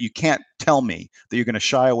 But you can't tell me that you're going to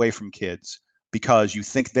shy away from kids because you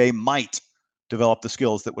think they might develop the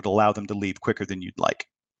skills that would allow them to leave quicker than you'd like.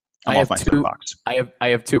 I'm off my soapbox. I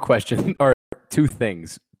have 2 questions or 2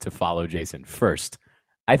 things to follow, Jason. First,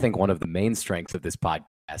 I think one of the main strengths of this podcast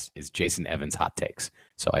is Jason Evans' hot takes.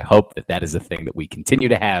 So I hope that is a thing that we continue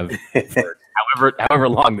to have for however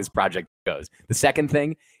long this project goes. The second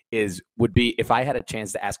thing would be if I had a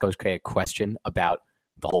chance to ask Coach K a question about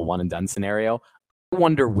the whole one and done scenario. I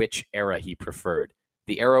wonder which era he preferred.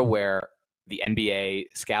 The era where the NBA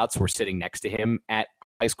scouts were sitting next to him at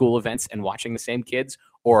high school events and watching the same kids,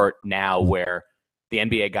 or now where the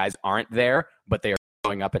NBA guys aren't there, but they are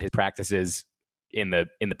showing up at his practices in the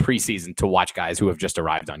preseason to watch guys who have just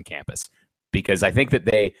arrived on campus. Because I think that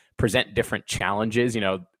they present different challenges. You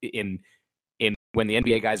know, in when the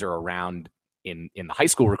NBA guys are around in the high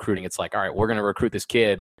school recruiting, it's like, all right, we're going to recruit this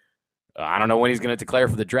kid. I don't know when he's going to declare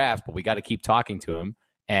for the draft, but we got to keep talking to him.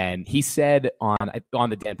 And he said on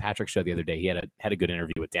the Dan Patrick show the other day, he had a good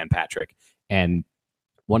interview with Dan Patrick, and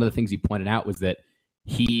one of the things he pointed out was that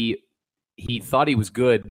he thought he was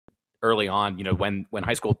good early on. You know, when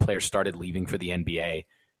high school players started leaving for the NBA,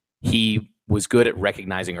 he was good at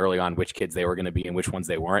recognizing early on which kids they were going to be and which ones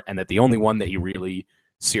they weren't, and that the only one that he really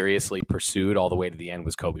seriously pursued all the way to the end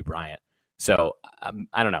was Kobe Bryant. So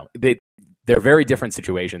I don't know. They're very different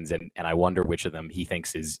situations, and I wonder which of them he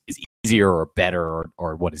thinks is easier or better,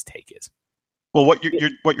 or what his take is. Well, what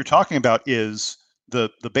you're talking about is the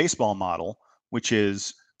baseball model, which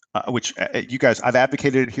is which you guys, I've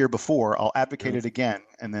advocated it here before. I'll advocate it again,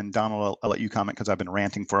 and then Donald, I'll let you comment because I've been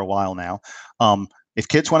ranting for a while now. If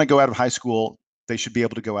kids want to go out of high school, they should be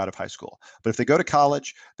able to go out of high school. But if they go to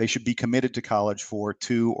college, they should be committed to college for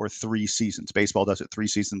 2 or 3 seasons. Baseball does it 3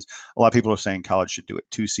 seasons. A lot of people are saying college should do it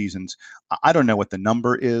 2 seasons. I don't know what the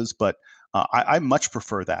number is, but I much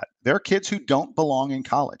prefer that. There are kids who don't belong in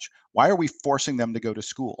college. Why are we forcing them to go to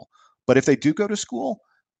school? But if they do go to school,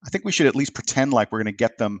 I think we should at least pretend like we're going to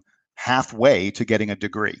get them halfway to getting a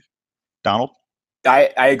degree. Donald?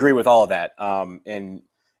 I agree with all of that. And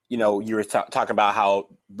you know, you were talking about how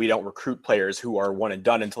we don't recruit players who are one and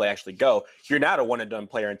done until they actually go. You're not a one and done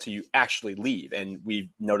player until you actually leave, and we've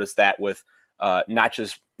noticed that with not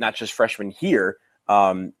just freshmen here.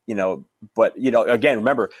 You know, but you know, again,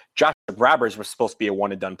 remember Josh Roberts was supposed to be a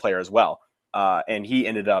one and done player as well, and he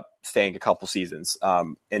ended up staying a couple seasons.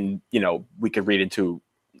 And you know, we could read into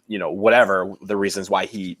whatever the reasons why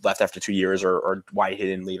he left after 2 years or why he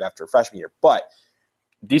didn't leave after freshman year, but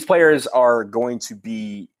these players are going to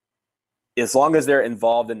be, as long as they're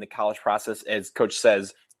involved in the college process, as Coach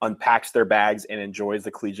says, unpacks their bags and enjoys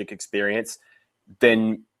the collegiate experience,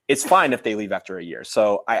 then it's fine if they leave after a year.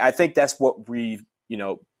 So I think that's what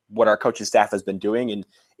what our coaching staff has been doing.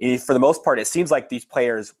 And for the most part, it seems like these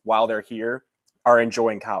players, while they're here, are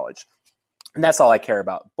enjoying college. And that's all I care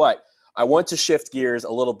about. But I want to shift gears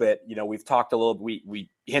a little bit. You know, we've talked a little, we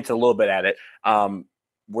hinted a little bit at it.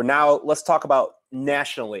 Let's talk about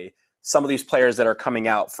nationally some of these players that are coming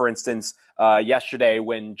out. For instance, yesterday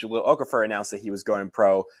when Jahlil Okafor announced that he was going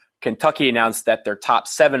pro, Kentucky announced that their top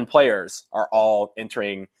 7 players are all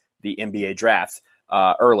entering the NBA draft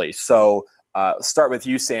early. So start with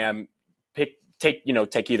you, Sam. Take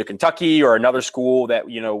either Kentucky or another school that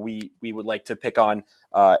we would like to pick on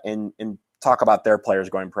and talk about their players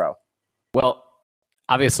going pro. Well,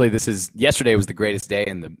 obviously, yesterday was the greatest day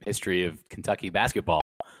in the history of Kentucky basketball,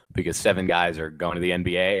 because 7 guys are going to the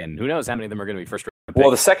NBA, and who knows how many of them are going to be first round picks.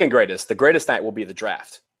 Well, the greatest night will be the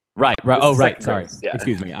draft. Right. Oh, right. Sorry. Yeah.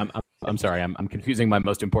 Excuse me. I'm sorry. I'm confusing my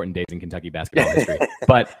most important days in Kentucky basketball history.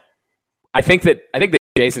 But I think that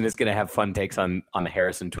Jason is going to have fun takes on the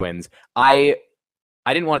Harrison twins. I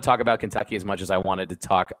didn't want to talk about Kentucky as much as I wanted to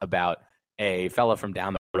talk about a fella from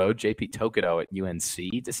down the road. JP Tokoto at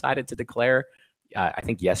UNC decided to declare, I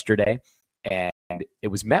think yesterday, and it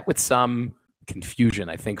was met with some confusion,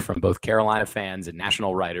 I think, from both Carolina fans and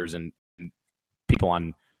national writers and people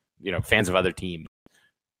on, fans of other teams.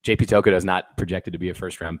 JP Tokoto is not projected to be a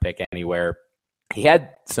first-round pick anywhere. He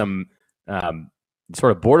had some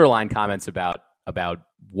sort of borderline comments about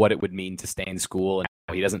what it would mean to stay in school, and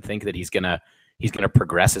how he doesn't think that he's gonna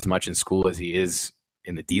progress as much in school as he is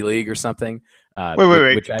in the D League or something.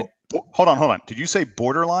 Wait. Hold on. Did you say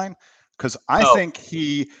borderline? Because I think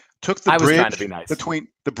he took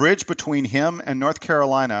the bridge between him and North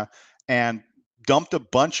Carolina and dumped a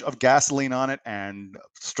bunch of gasoline on it and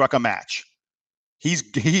struck a match.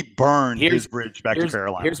 He burned his bridge back to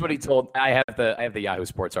Carolina. Here's what he told. I have the Yahoo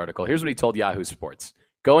Sports article. Here's what he told Yahoo Sports.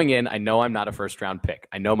 Going in, I know I'm not a first round pick.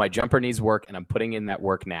 I know my jumper needs work, and I'm putting in that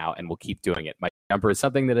work now, and we'll keep doing it. My jumper is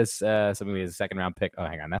something that is a second round pick. Oh,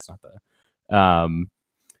 hang on, that's not the.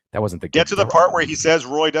 That wasn't the. Get to the part where he says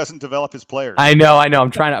Roy doesn't develop his players. I know.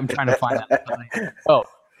 I'm trying to find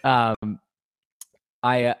that.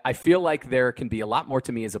 I feel like there can be a lot more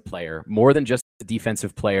to me as a player, more than just a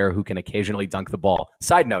defensive player who can occasionally dunk the ball.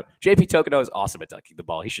 Side note: JP Tokoto is awesome at dunking the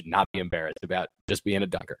ball. He should not be embarrassed about just being a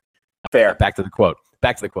dunker. Fair. Back to the quote.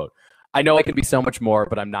 I know I can be so much more,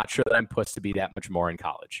 but I'm not sure that I'm pushed to be that much more in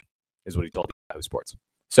college, is what he told Yahoo Sports.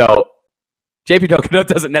 So JP Tokoto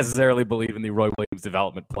doesn't necessarily believe in the Roy Williams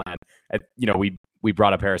development plan. We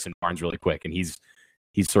brought up Harrison Barnes really quick, and he's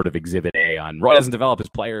sort of exhibit A on Roy doesn't develop his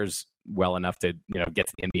players well enough to get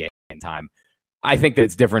to the NBA in time. I think that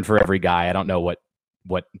it's different for every guy. I don't know what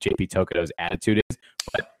JP Tokoto's attitude is,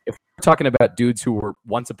 but if we're talking about dudes who were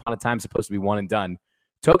once upon a time supposed to be one and done,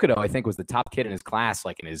 Tokoto, I think, was the top kid in his class,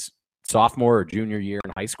 like in his sophomore or junior year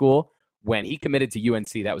in high school. When he committed to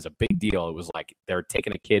UNC, that was a big deal. It was like they're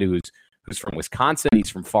taking a kid who's from Wisconsin, he's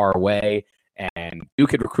from far away, and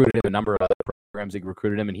Duke had recruited him. A number of other programs had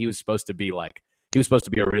recruited him, and he was supposed to be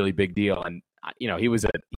a really big deal. And he was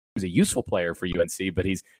a useful player for UNC, but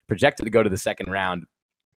he's projected to go to the second round.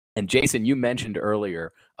 And Jason, you mentioned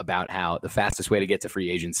earlier about how the fastest way to get to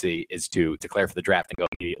free agency is to declare for the draft and go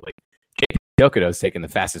immediately. JP Tokoto's taken the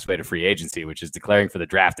fastest way to free agency, which is declaring for the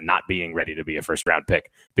draft and not being ready to be a first round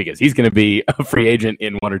pick, because he's going to be a free agent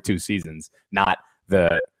in 1 or 2 seasons, not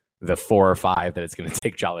the 4 or 5 that it's going to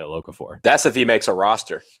take Jolly Aloka for. That's if he makes a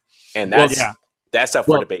roster, and that's up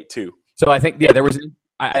for debate too. So I think there was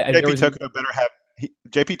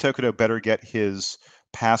JP Tokoto better get his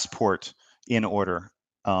passport in order,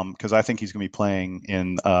 because I think he's going to be playing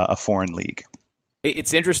in a foreign league.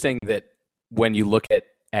 It's interesting that when you look at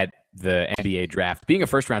the NBA draft, being a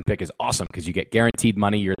first round pick is awesome because you get guaranteed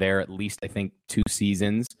money. You're there at least, I think, 2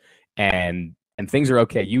 seasons, and things are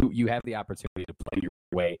okay. You have the opportunity to play your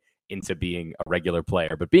way into being a regular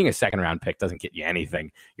player, but being a second round pick doesn't get you anything.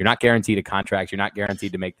 You're not guaranteed a contract. You're not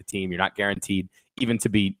guaranteed to make the team. You're not guaranteed even to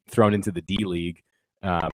be thrown into the D League.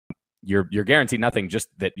 You're guaranteed nothing, just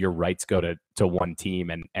that your rights go to one team.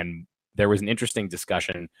 And there was an interesting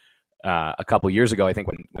discussion a couple years ago, I think,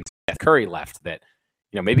 when Steph Curry left, that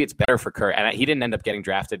maybe it's better for Curry, and he didn't end up getting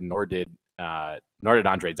drafted, nor did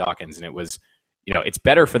Andre Dawkins, and it was it's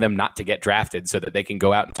better for them not to get drafted so that they can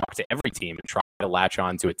go out and talk to every team and try to latch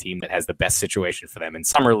on to a team that has the best situation for them in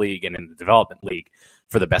summer league and in the development league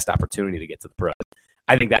for the best opportunity to get to the pros.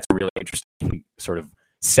 I think that's a really interesting sort of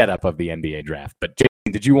setup of the NBA draft. But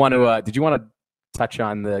Jason, did you want to touch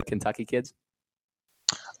on the Kentucky kids?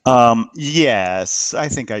 Yes, I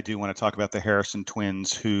think I do want to talk about the Harrison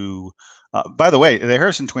twins, who, by the way, the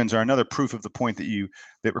Harrison twins are another proof of the point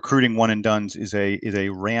that recruiting one and dones is a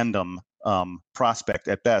random prospect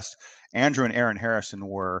at best. Andrew and Aaron Harrison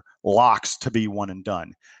were locks to be one and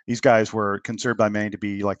done. These guys were considered by many to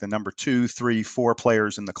be like the number 2, 3, 4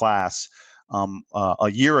 players in the class. A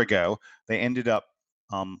year ago, they ended up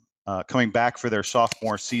coming back for their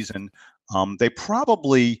sophomore season. They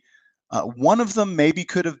probably, one of them maybe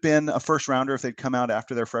could have been a first rounder if they'd come out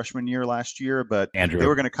after their freshman year last year, but Andrew. They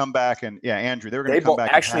were going to come back Andrew, they were going to come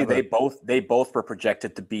back. Actually, they both were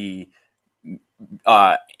projected to be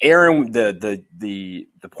Aaron, the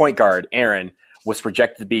point guard, Aaron, was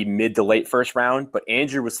projected to be mid to late first round, but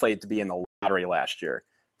Andrew was slated to be in the lottery last year.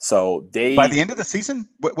 So by the end of the season,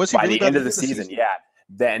 was he by really the end of the season? Yeah.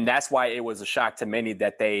 Then that's why it was a shock to many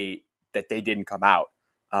that they didn't come out.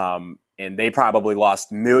 And they probably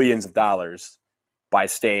lost millions of dollars by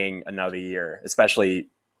staying another year, especially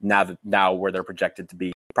now where they're projected to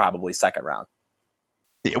be probably second round.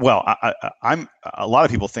 Well, I'm a lot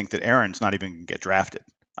of people think that Aaron's not even going to get drafted.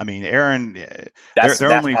 I mean, Aaron, that's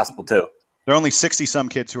only possible too. There are only 60 some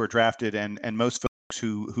kids who are drafted, and most folks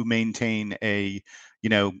who maintain a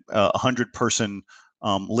 100-person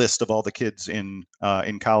list of all the kids in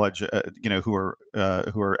college, who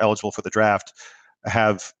are eligible for the draft,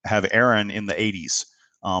 have Aaron in the 80s.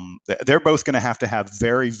 They're both going to have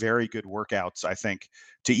very, very good workouts, I think,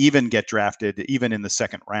 to even get drafted, even in the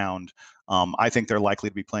second round. I think they're likely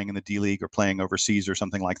to be playing in the D League or playing overseas or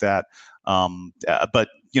something like that. But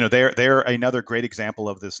they're another great example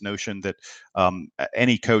of this notion that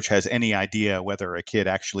any coach has any idea whether a kid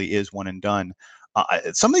actually is one and done.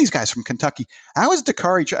 Some of these guys from Kentucky, how is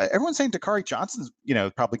Dakari? Everyone's saying Dakari Johnson's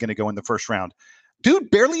probably going to go in the first round.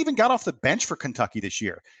 Dude barely even got off the bench for Kentucky this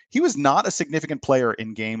year. He was not a significant player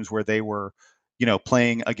in games where they were,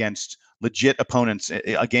 playing against legit opponents,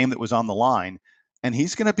 a game that was on the line. And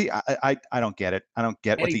he's going to be. I don't get it. I don't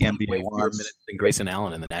get what the NBA wants. Minutes than Grayson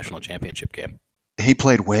Allen in the national championship game. He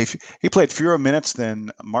played fewer minutes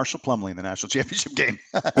than Marshall Plumlee in the national championship game.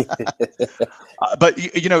 But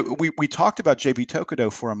we talked about JP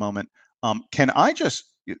Tokoto for a moment. Can I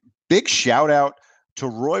just big shout out to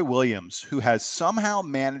Roy Williams, who has somehow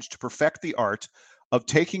managed to perfect the art of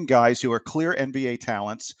taking guys who are clear NBA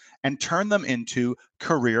talents and turn them into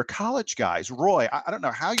career college guys. Roy, I don't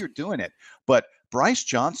know how you're doing it, but Bryce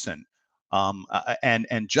Johnson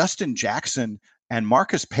and Justin Jackson and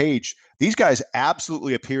Marcus Page. These guys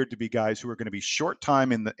absolutely appeared to be guys who are going to be short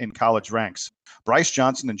time in college ranks. Bryce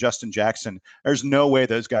Johnson and Justin Jackson, there's no way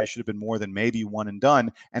those guys should have been more than maybe one and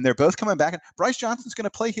done. And they're both coming back. And Bryce Johnson's going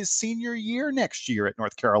to play his senior year next year at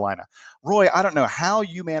North Carolina. Roy, I don't know how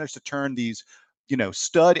you managed to turn these,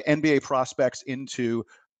 stud NBA prospects into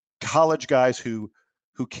college guys who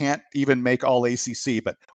can't even make all ACC,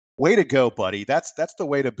 but way to go, buddy. That's the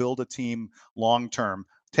way to build a team long term.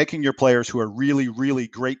 Taking your players who are really, really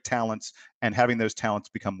great talents and having those talents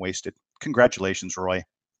become wasted. Congratulations, Roy.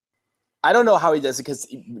 I don't know how he does it, because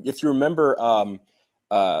if you remember,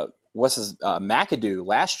 McAdoo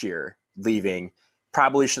last year leaving,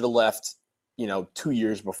 probably should have left, 2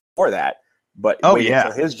 years before that, but waited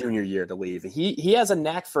until his junior year to leave. He has a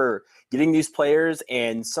knack for getting these players,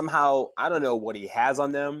 and somehow I don't know what he has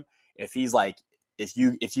on them. If he's like, if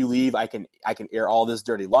you leave, I can air all this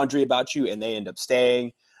dirty laundry about you, and they end up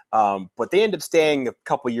staying. But they end up staying a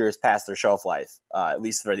couple years past their shelf life, at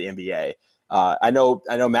least for the NBA. I know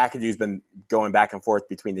McAdoo's been going back and forth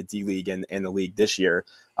between the D League and the league this year.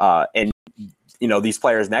 And these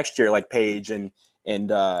players next year, like Page and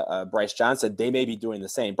Bryce Johnson, they may be doing the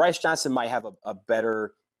same. Bryce Johnson might have a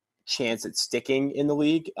better chance at sticking in the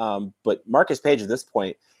league. But Marcus Page at this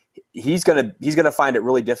point, he's gonna find it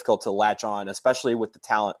really difficult to latch on, especially with the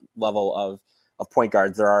talent level of point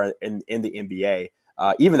guards there are in the NBA.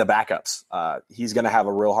 Even the backups, he's gonna have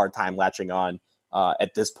a real hard time latching on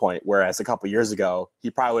at this point. Whereas a couple years ago, he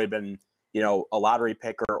probably had been, a lottery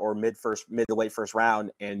picker or mid to late first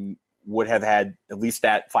round, and would have had at least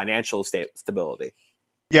that financial stability.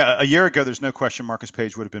 Yeah, a year ago, there's no question Marcus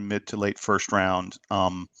Page would have been mid to late first round.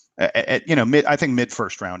 I think mid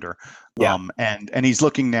first rounder. Yeah. And he's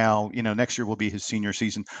looking now, next year will be his senior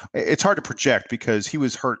season. It's hard to project because he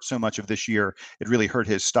was hurt so much of this year. It really hurt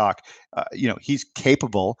his stock. He's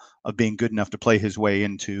capable of being good enough to play his way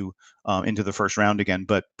into the first round again.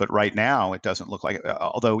 But right now it doesn't look like it.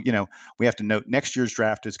 Although, we have to note next year's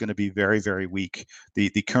draft is going to be very, very weak.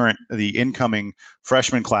 The incoming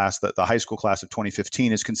freshman class, the high school class of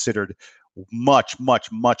 2015 is considered much, much,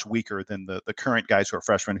 much weaker than the current guys who are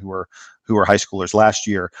freshmen who were high schoolers last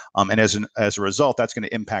year. And as a result, that's going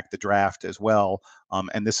to impact the draft as well.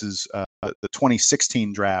 And this is the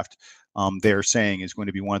 2016 draft. They're saying is going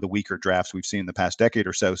to be one of the weaker drafts we've seen in the past decade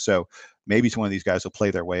or so. So maybe one of these guys will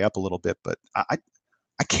play their way up a little bit. But I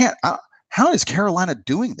can't. How is Carolina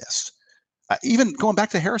doing this? Even going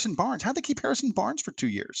back to Harrison Barnes, how'd they keep Harrison Barnes for 2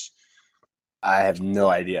 years? I have no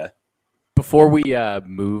idea. Before we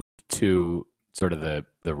move to sort of the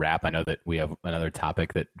wrap, I know that we have another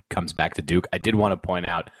topic that comes back to Duke. I did want to point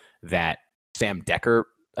out that Sam Dekker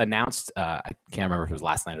announced, I can't remember if it was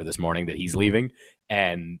last night or this morning, that he's leaving,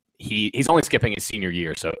 and he's only skipping his senior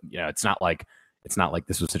year. So, it's not like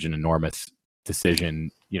this was such an enormous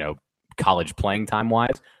decision, college playing time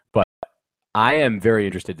wise, but I am very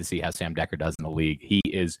interested to see how Sam Dekker does in the league. He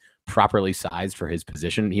is properly sized for his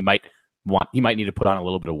position. He might need to put on a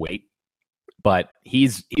little bit of weight, but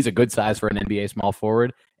he's a good size for an NBA small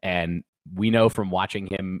forward. And we know from watching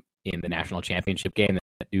him in the national championship game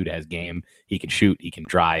that dude has game. He can shoot, he can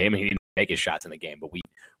drive. I mean, he didn't make his shots in the game, but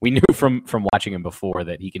we knew from watching him before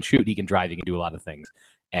that he can shoot, he can drive, he can do a lot of things.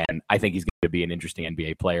 And I think he's going to be an interesting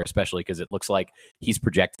NBA player, especially because it looks like he's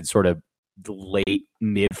projected sort of the late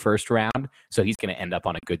mid first round. So he's going to end up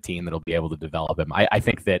on a good team that'll be able to develop him. I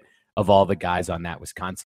think that of all the guys on that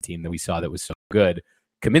Wisconsin team that we saw that was so good,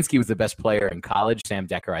 Kaminsky was the best player in college. Sam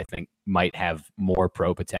Dekker, I think, might have more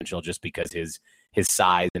pro potential just because his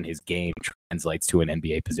size and his game translates to an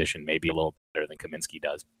NBA position maybe a little better than Kaminsky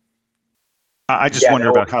does. I just wonder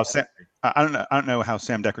about how I don't know how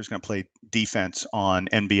Sam Decker's going to play defense on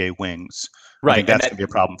NBA wings. Right, I think that's going to be a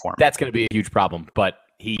problem for him. That's going to be a huge problem, but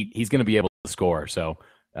he's going to be able to score, so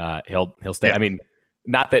he'll stay. Yeah. I mean,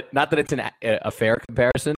 not that it's a fair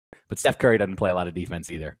comparison, but Steph Curry doesn't play a lot of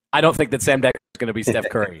defense either. I don't think that Sam Dekker is going to be Steph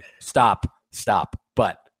Curry. Stop.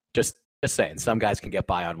 But just saying, some guys can get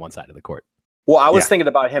by on one side of the court. Well, I was thinking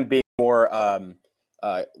about him being more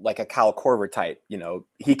like a Kyle Korver type.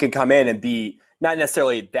 He can come in and be not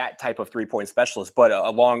necessarily that type of 3-point specialist, but a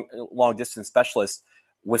long distance specialist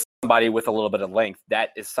with somebody with a little bit of length. That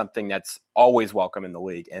is something that's always welcome in the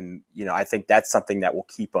league, and I think that's something that will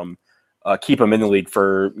keep him in the league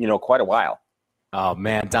for quite a while. Oh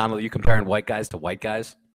man, Donald, you comparing white guys to white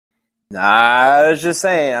guys? Nah, I was just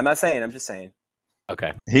saying. I'm not saying. I'm just saying.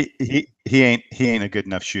 Okay. He ain't a good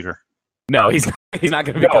enough shooter. No, he's not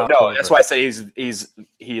going to be. No. That's why I say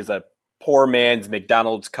he is a poor man's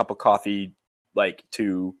McDonald's cup of coffee, like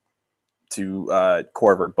to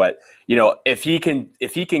Korver. But if he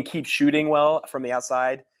can keep shooting well from the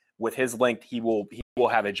outside with his length, he will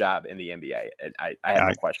have a job in the NBA. And I have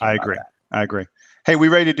no question I about agree. that. I agree. Hey, we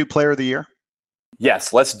ready to do Player of the Year?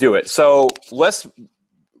 Yes, let's do it. So let's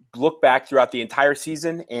look back throughout the entire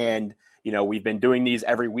season, and we've been doing these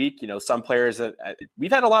every week. Some players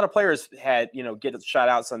we've had a lot of players get shout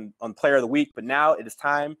outs on Player of the Week, but now it is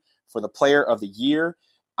time for the Player of the Year.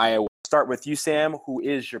 I will start with you, Sam. Who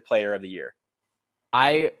is your Player of the Year?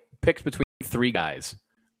 I picked between three guys.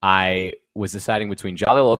 I was deciding between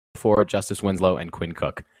Jahlil Okafor, Justice Winslow, and Quinn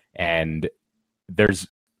Cook. And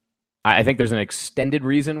I think there's an extended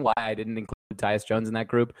reason why I didn't include Tyus Jones in that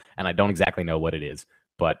group, and I don't exactly know what it is,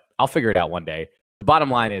 but I'll figure it out one day. The bottom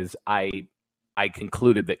line is I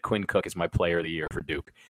concluded that Quinn Cook is my Player of the Year for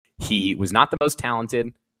Duke. He was not the most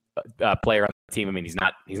talented player on the team. I mean, he's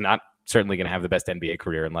not certainly going to have the best NBA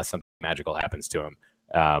career unless something magical happens to him.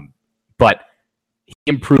 But he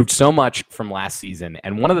improved so much from last season.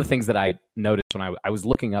 And one of the things that I noticed when I was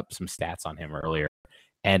looking up some stats on him earlier,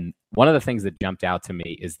 and one of the things that jumped out to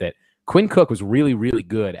me is that Quinn Cook was really, really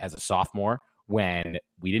good as a sophomore when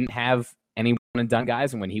we didn't have any one and done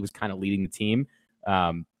guys and when he was kind of leading the team.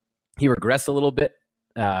 He regressed a little bit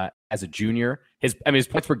as a junior. His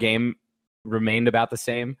points per game remained about the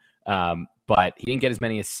same, but he didn't get as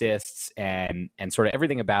many assists and sort of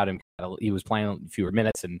everything about him. He was playing fewer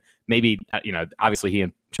minutes, and maybe obviously he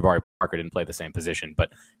and Jabari Parker didn't play the same position,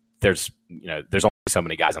 but there's only so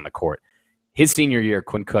many guys on the court. His senior year,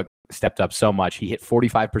 Quinn Cook stepped up so much. He hit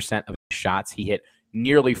 45% of his shots. He hit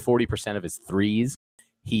nearly 40% of his threes.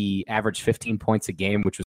 He averaged 15 points a game,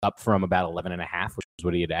 which was up from about 11 and a half, which is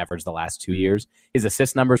what he had averaged the last 2 years. His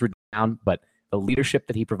assist numbers were down, but the leadership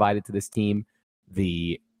that he provided to this team,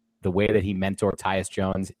 the way that he mentored Tyus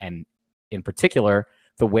Jones, and in particular,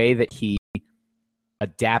 the way that he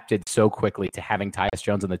adapted so quickly to having Tyus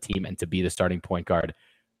Jones on the team and to be the starting point guard.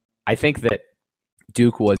 I think that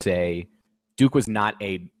Duke was not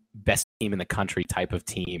a best team in the country type of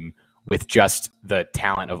team with just the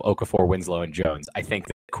talent of Okafor, Winslow, and Jones. I think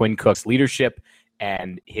that Quinn Cook's leadership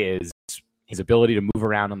and his ability to move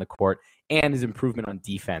around on the court and his improvement on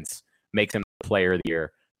defense makes him the Player of the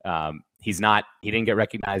Year. He didn't get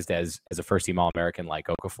recognized as a first-team All-American like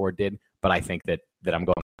Okafor did, but I think that I'm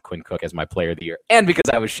going with Quinn Cook as my Player of the Year, and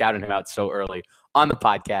because I was shouting him out so early on the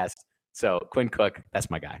podcast. So Quinn Cook, that's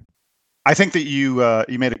my guy. I think that you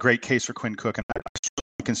made a great case for Quinn Cook, and I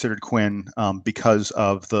considered Quinn because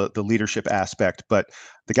of the leadership aspect. But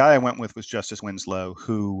the guy I went with was Justice Winslow,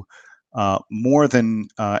 who more than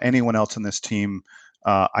anyone else on this team,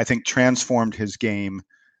 I think transformed his game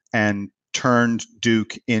and turned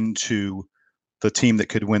Duke into the team that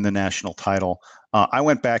could win the national title. I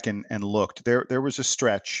went back and looked. There was a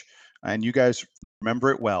stretch, and you guys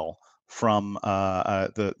remember it well, from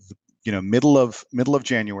the middle of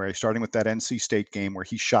January, starting with that NC State game where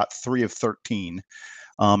he shot 3 of 13.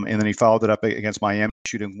 And then he followed it up against Miami,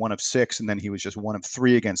 shooting 1 of 6. And then he was just 1 of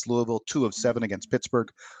 3 against Louisville, 2 of 7 against Pittsburgh,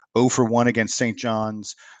 0 for 1 against St.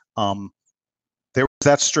 John's. There was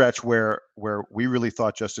that stretch where we really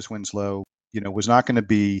thought Justice Winslow, was not going to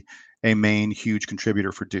be a main huge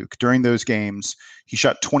contributor for Duke. During those games, he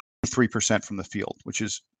shot 23% from the field, which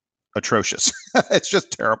is atrocious. It's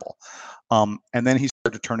just terrible. And then he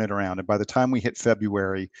started to turn it around. And by the time we hit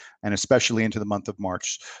February, and especially into the month of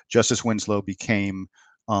March, Justice Winslow became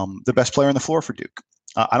the best player on the floor for Duke.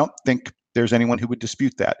 I don't think there's anyone who would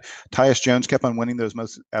dispute that. Tyus Jones kept on winning those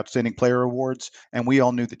most outstanding player awards, and we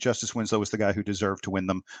all knew that Justice Winslow was the guy who deserved to win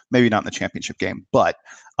them. Maybe not in the championship game, but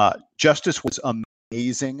Justice was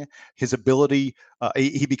amazing. His ability,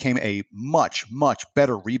 he became a much, much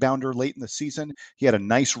better rebounder late in the season. He had a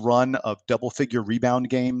nice run of double-figure rebound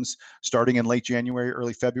games starting in late January,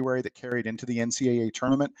 early February that carried into the NCAA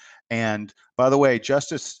tournament. And by the way,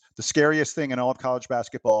 Justice, the scariest thing in all of college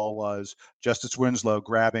basketball was Justice Winslow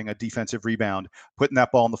grabbing a defensive rebound, putting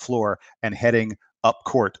that ball on the floor, and heading up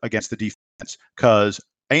court against the defense, because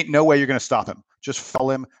ain't no way you're going to stop him. Just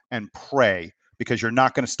foul him and pray, because you're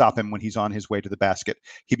not going to stop him when he's on his way to the basket.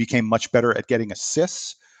 He became much better at getting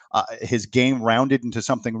assists. His game rounded into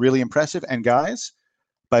something really impressive. And guys,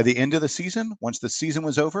 by the end of the season, once the season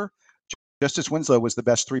was over, Justice Winslow was the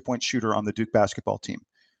best three-point shooter on the Duke basketball team.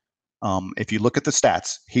 If you look at the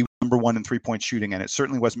stats, he was number 1 in three-point shooting, and it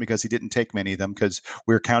certainly wasn't because he didn't take many of them, because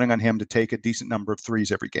we were counting on him to take a decent number of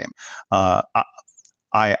threes every game.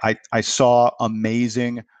 I saw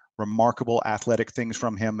amazing, remarkable athletic things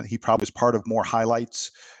from him. He probably was part of more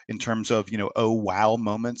highlights in terms of, oh, wow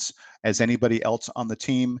moments as anybody else on the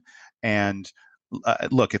team. And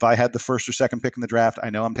look, if I had the first or second pick in the draft, I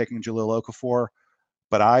know I'm taking Jahlil Okafor,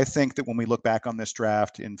 but I think that when we look back on this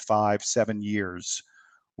draft in 5-7 years,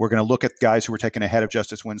 we're going to look at guys who were taken ahead of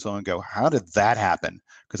Justice Winslow and go, how did that happen?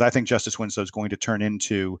 Because I think Justice Winslow is going to turn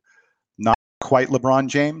into not quite LeBron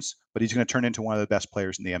James, but he's going to turn into one of the best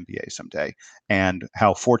players in the NBA someday. And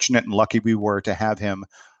how fortunate and lucky we were to have him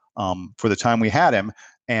for the time we had him,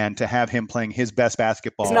 and to have him playing his best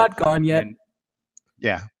basketball. He's not gone yet.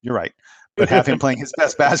 Yeah, you're right. But have him playing his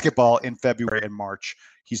best basketball in February and March.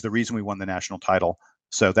 He's the reason we won the national title.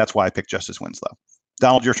 So that's why I picked Justice Winslow.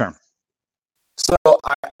 Donald, your turn. So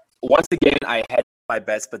once again, I had my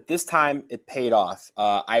bets, but this time it paid off.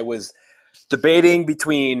 I was debating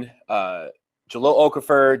between Jahlil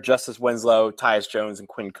Okafor, Justice Winslow, Tyus Jones, and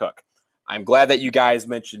Quinn Cook. I'm glad that you guys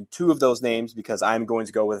mentioned two of those names because I'm going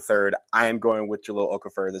to go with a third. I am going with Jahlil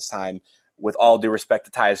Okafor this time. With all due respect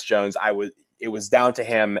to Tyus Jones, it was down to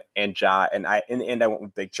him and Ja, and in the end I went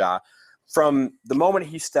with Big Ja. From the moment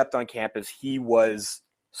he stepped on campus, he was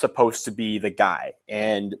supposed to be the guy,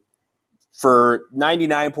 and for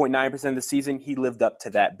 99.9% of the season, he lived up to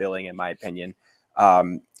that billing, in my opinion.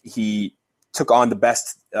 He took on the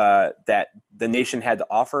best that the nation had to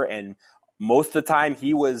offer, and most of the time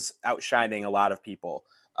he was outshining a lot of people.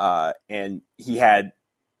 And he had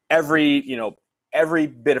every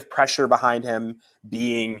bit of pressure behind him,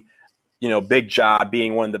 being, Big Ja,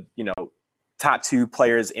 being one of the, top two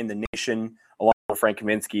players in the nation, along with Frank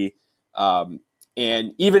Kaminsky.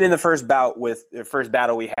 And even in the first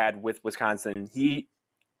battle we had with Wisconsin, he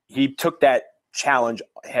took that challenge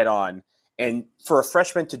head on. And for a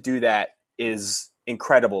freshman to do that is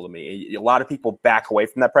incredible to me. A lot of people back away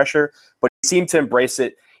from that pressure, but he seemed to embrace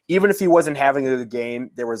it. Even if he wasn't having a good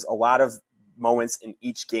game, there was a lot of moments in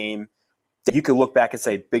each game that you could look back and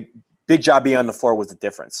say, Big Ja being on the floor was the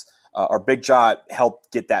difference. Or Big Ja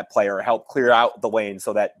helped get that player, or helped clear out the lane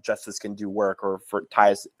so that Justice can do work, or for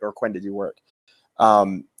Tyus or Quinn to do work.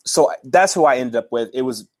 So that's who I ended up with. It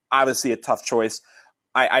was obviously a tough choice.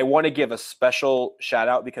 I want to give a special shout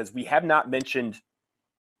out because we have not mentioned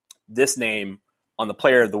this name on the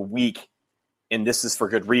Player of the Week, and this is for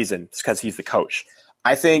good reason. It's because he's the coach.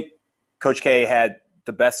 I think Coach K had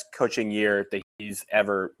the best coaching year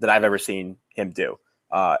that I've ever seen him do.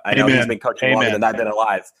 I know he's been coaching longer than I've been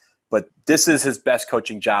alive, but this is his best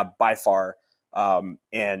coaching job by far.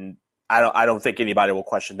 And I don't think anybody will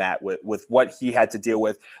question that with what he had to deal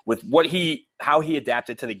with how he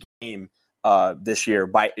adapted to the game this year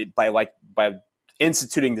by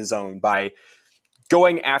instituting the zone, by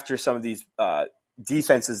going after some of these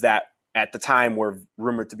defenses that at the time were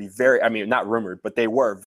rumored to be not rumored, but they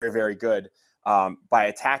were very, very good, by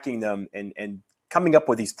attacking them and coming up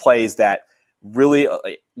with these plays that really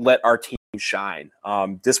let our team shine.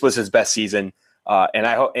 This was his best season, and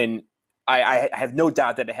I have no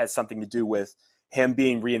doubt that it has something to do with him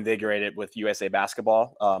being reinvigorated with USA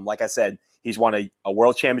Basketball. Like I said, he's won a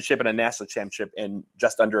world championship and a national championship in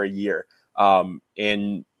just under a year.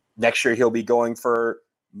 And next year he'll be going for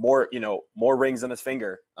more rings on his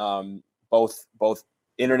finger, both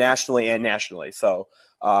internationally and nationally. So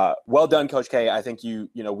well done, Coach K. I think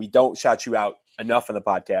we don't shout you out enough in the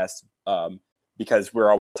podcast because we're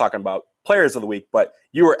all talking about players of the week, but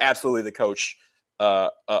you were absolutely the coach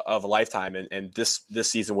of a lifetime, and this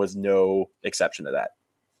season was no exception to that.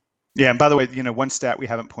 Yeah, and by the way, one stat we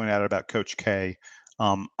haven't pointed out about Coach K,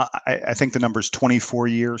 I think the number is 24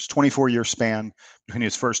 year span between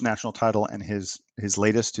his first national title and his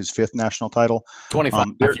fifth national title. 25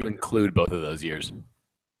 if you include both of those years.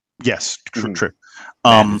 Yes, true.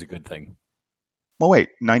 That is a good thing. Well, wait,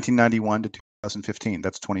 1991 to 2015,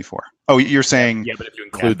 that's 24. Oh, you're saying... Yeah, but if you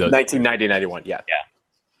include those... 1990-91, yeah.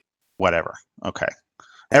 Whatever. Okay.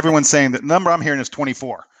 Everyone's saying that the number I'm hearing is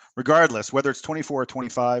 24. Regardless, whether it's 24 or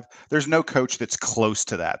 25, there's no coach that's close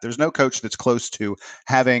to that. There's no coach that's close to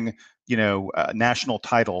having, national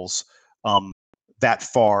titles that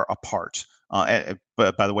far apart.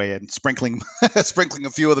 But by the way, and sprinkling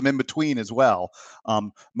a few of them in between as well.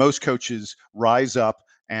 Most coaches rise up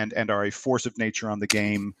and are a force of nature on the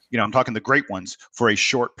game. I'm talking the great ones for a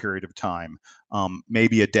short period of time,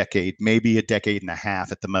 maybe a decade and a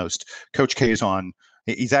half at the most. Coach K is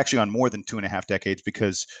he's actually on more than 2.5 decades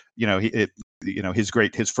because,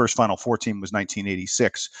 his first Final Four team was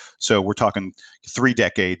 1986. So we're talking 3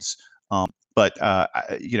 decades.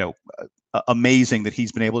 Amazing that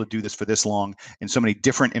he's been able to do this for this long in so many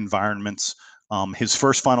different environments. His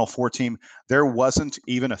first Final Four team, there wasn't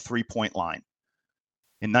even a 3-point line.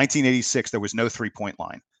 In 1986, there was no 3-point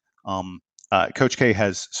line. Coach K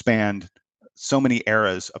has spanned so many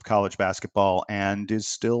eras of college basketball and is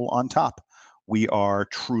still on top. We are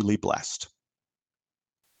truly blessed.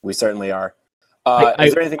 We certainly are.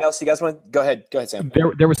 Is there anything else you guys want? Go ahead, Sam.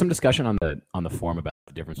 There was some discussion on the forum about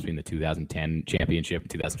the difference between the 2010 championship and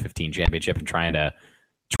 2015 championship, and trying to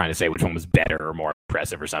say which one was better or more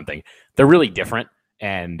impressive or something. They're really different,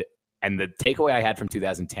 and the takeaway I had from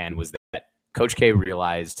 2010 was that Coach K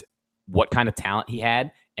realized what kind of talent he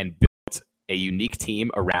had and built a unique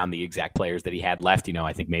team around the exact players that he had left.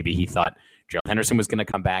 I think maybe he thought Gerald Henderson was going to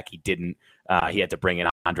come back. He didn't. He had to bring in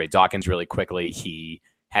Andre Dawkins really quickly. He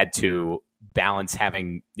had to balance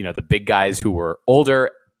having the big guys who were older,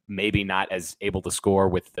 maybe not as able to score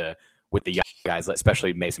with the young guys,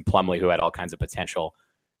 especially Mason Plumlee, who had all kinds of potential.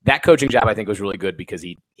 That coaching job, I think, was really good because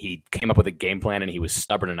he came up with a game plan and he was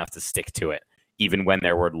stubborn enough to stick to it, even when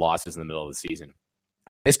there were losses in the middle of the season.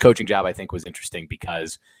 This coaching job, I think, was interesting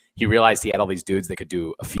because he realized he had all these dudes that could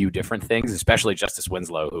do a few different things, especially Justice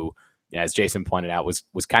Winslow, who, as Jason pointed out, was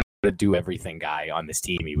kind of a do-everything guy on this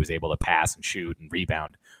team. He was able to pass and shoot and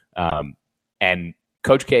rebound. And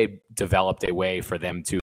Coach K developed a way for them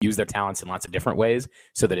to use their talents in lots of different ways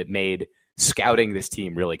so that it made scouting this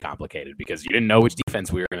team really complicated because you didn't know which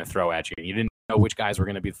defense we were going to throw at you. And you didn't know which guys were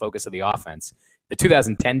going to be the focus of the offense. The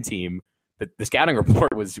 2010 team, the scouting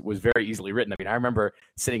report was very easily written. I mean, I remember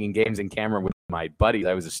sitting in games in Cameron with my buddies.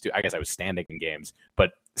 I guess I was standing in games,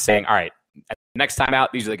 but saying, all right, next time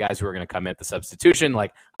out, these are the guys who are going to come in at the substitution.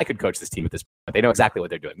 Like, I could coach this team at this point. They know exactly what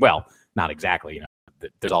they're doing. Well, not exactly,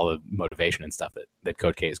 there's all the motivation and stuff that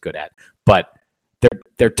Coach K is good at, but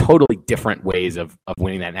they're totally different ways of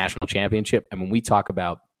winning that national championship. And when we talk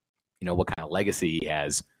about, what kind of legacy he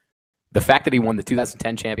has, the fact that he won the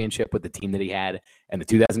 2010 championship with the team that he had and the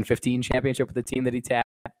 2015 championship with the team that he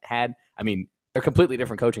had, I mean, they're completely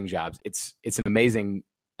different coaching jobs. It's an amazing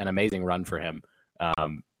run for him.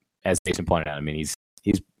 As Jason pointed out, I mean, he's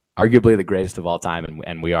arguably the greatest of all time,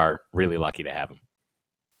 and we are really lucky to have him.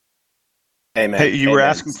 Amen. Hey, you were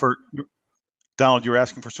asking for Donald. You were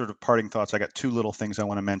asking for sort of parting thoughts. I got two little things I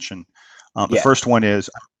want to mention. The first one is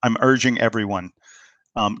I'm urging everyone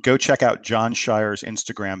go check out Jon Scheyer's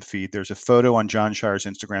Instagram feed. There's a photo on Jon Scheyer's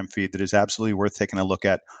Instagram feed that is absolutely worth taking a look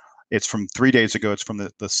at. It's from 3 days ago. It's from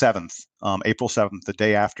the 7th, April 7th, the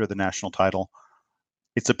day after the national title.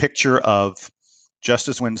 It's a picture of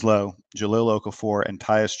Justice Winslow, Jahlil Okafor, and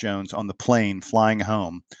Tyus Jones on the plane flying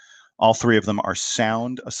home. All three of them are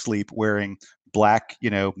sound asleep, wearing black,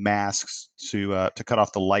 masks to cut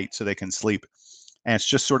off the light so they can sleep. And it's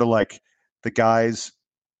just sort of like the guys,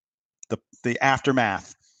 the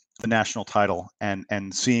aftermath of the national title, and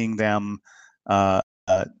seeing them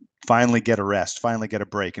finally get a rest, finally get a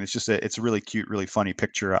break. And it's a really cute, really funny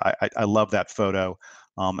picture. I love that photo.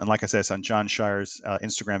 And like I said, it's on Jon Scheyer's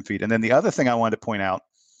Instagram feed. And then the other thing I wanted to point out,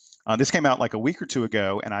 this came out like a week or two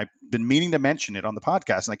ago, and I've been meaning to mention it on the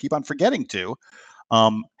podcast, and I keep on forgetting to.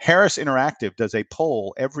 Harris Interactive does a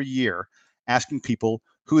poll every year asking people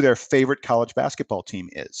who their favorite college basketball team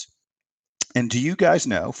is. And do you guys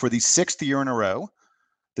know, for the 6th year in a row,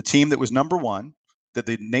 the team that was number one, that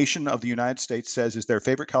the nation of the United States says is their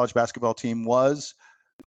favorite college basketball team, was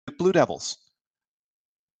the Blue Devils.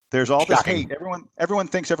 There's all this hate. Everyone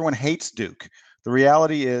thinks everyone hates Duke. The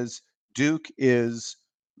reality is Duke is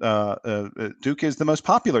the most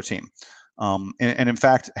popular team. And in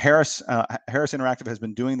fact, Harris Interactive has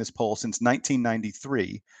been doing this poll since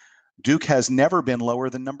 1993. Duke has never been lower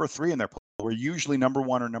than number 3 in their poll. We're usually number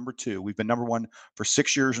 1 or number 2. We've been number 1 for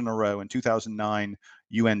 6 years in a row. In 2009,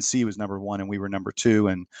 UNC was number 1 and we were number 2.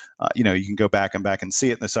 And, you can go back and see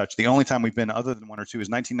it and such. The only time we've been other than 1 or 2 is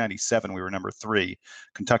 1997. We were number 3.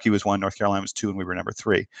 Kentucky was 1, North Carolina was 2, and we were number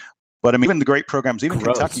 3. But I mean, even the great programs, even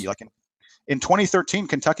Kentucky, like in 2013,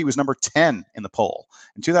 Kentucky was number 10 in the poll.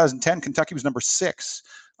 In 2010, Kentucky was number 6.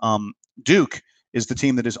 Duke is the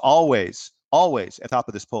team that is always at the top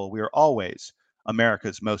of this poll. We are always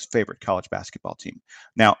America's most favorite college basketball team.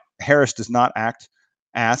 Now, Harris does not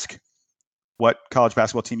ask what college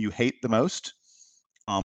basketball team you hate the most.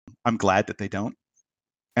 I'm glad that they don't,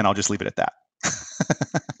 and I'll just leave it at that.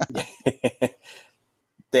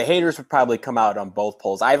 The haters would probably come out on both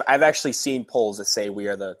polls. I've actually seen polls that say we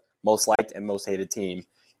are the most liked and most hated team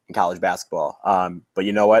in college basketball. But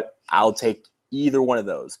you know what? I'll take either one of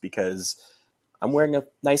those because I'm wearing a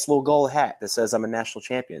nice little gold hat that says I'm a national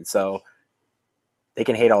champion. So they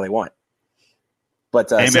can hate all they want. But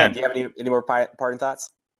Sam, do you have any more parting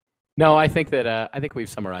thoughts? No, I think we've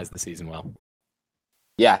summarized the season well.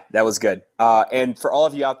 Yeah, that was good. And for all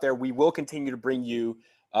of you out there, we will continue to bring you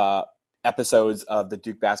episodes of the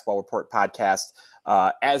Duke Basketball Report podcast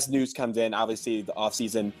as news comes in. Obviously, the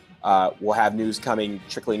offseason We'll have news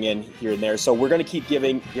trickling in here and there. So we're going to keep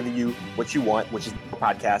giving you what you want, which is the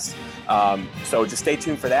podcast. So just stay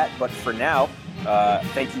tuned for that. But for now,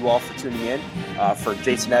 thank you all for tuning in. For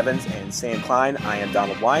Jason Evans and Sam Klein, I am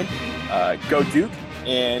Donald Wine. Go Duke,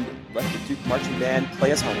 and let the Duke Marching Band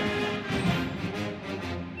play us home.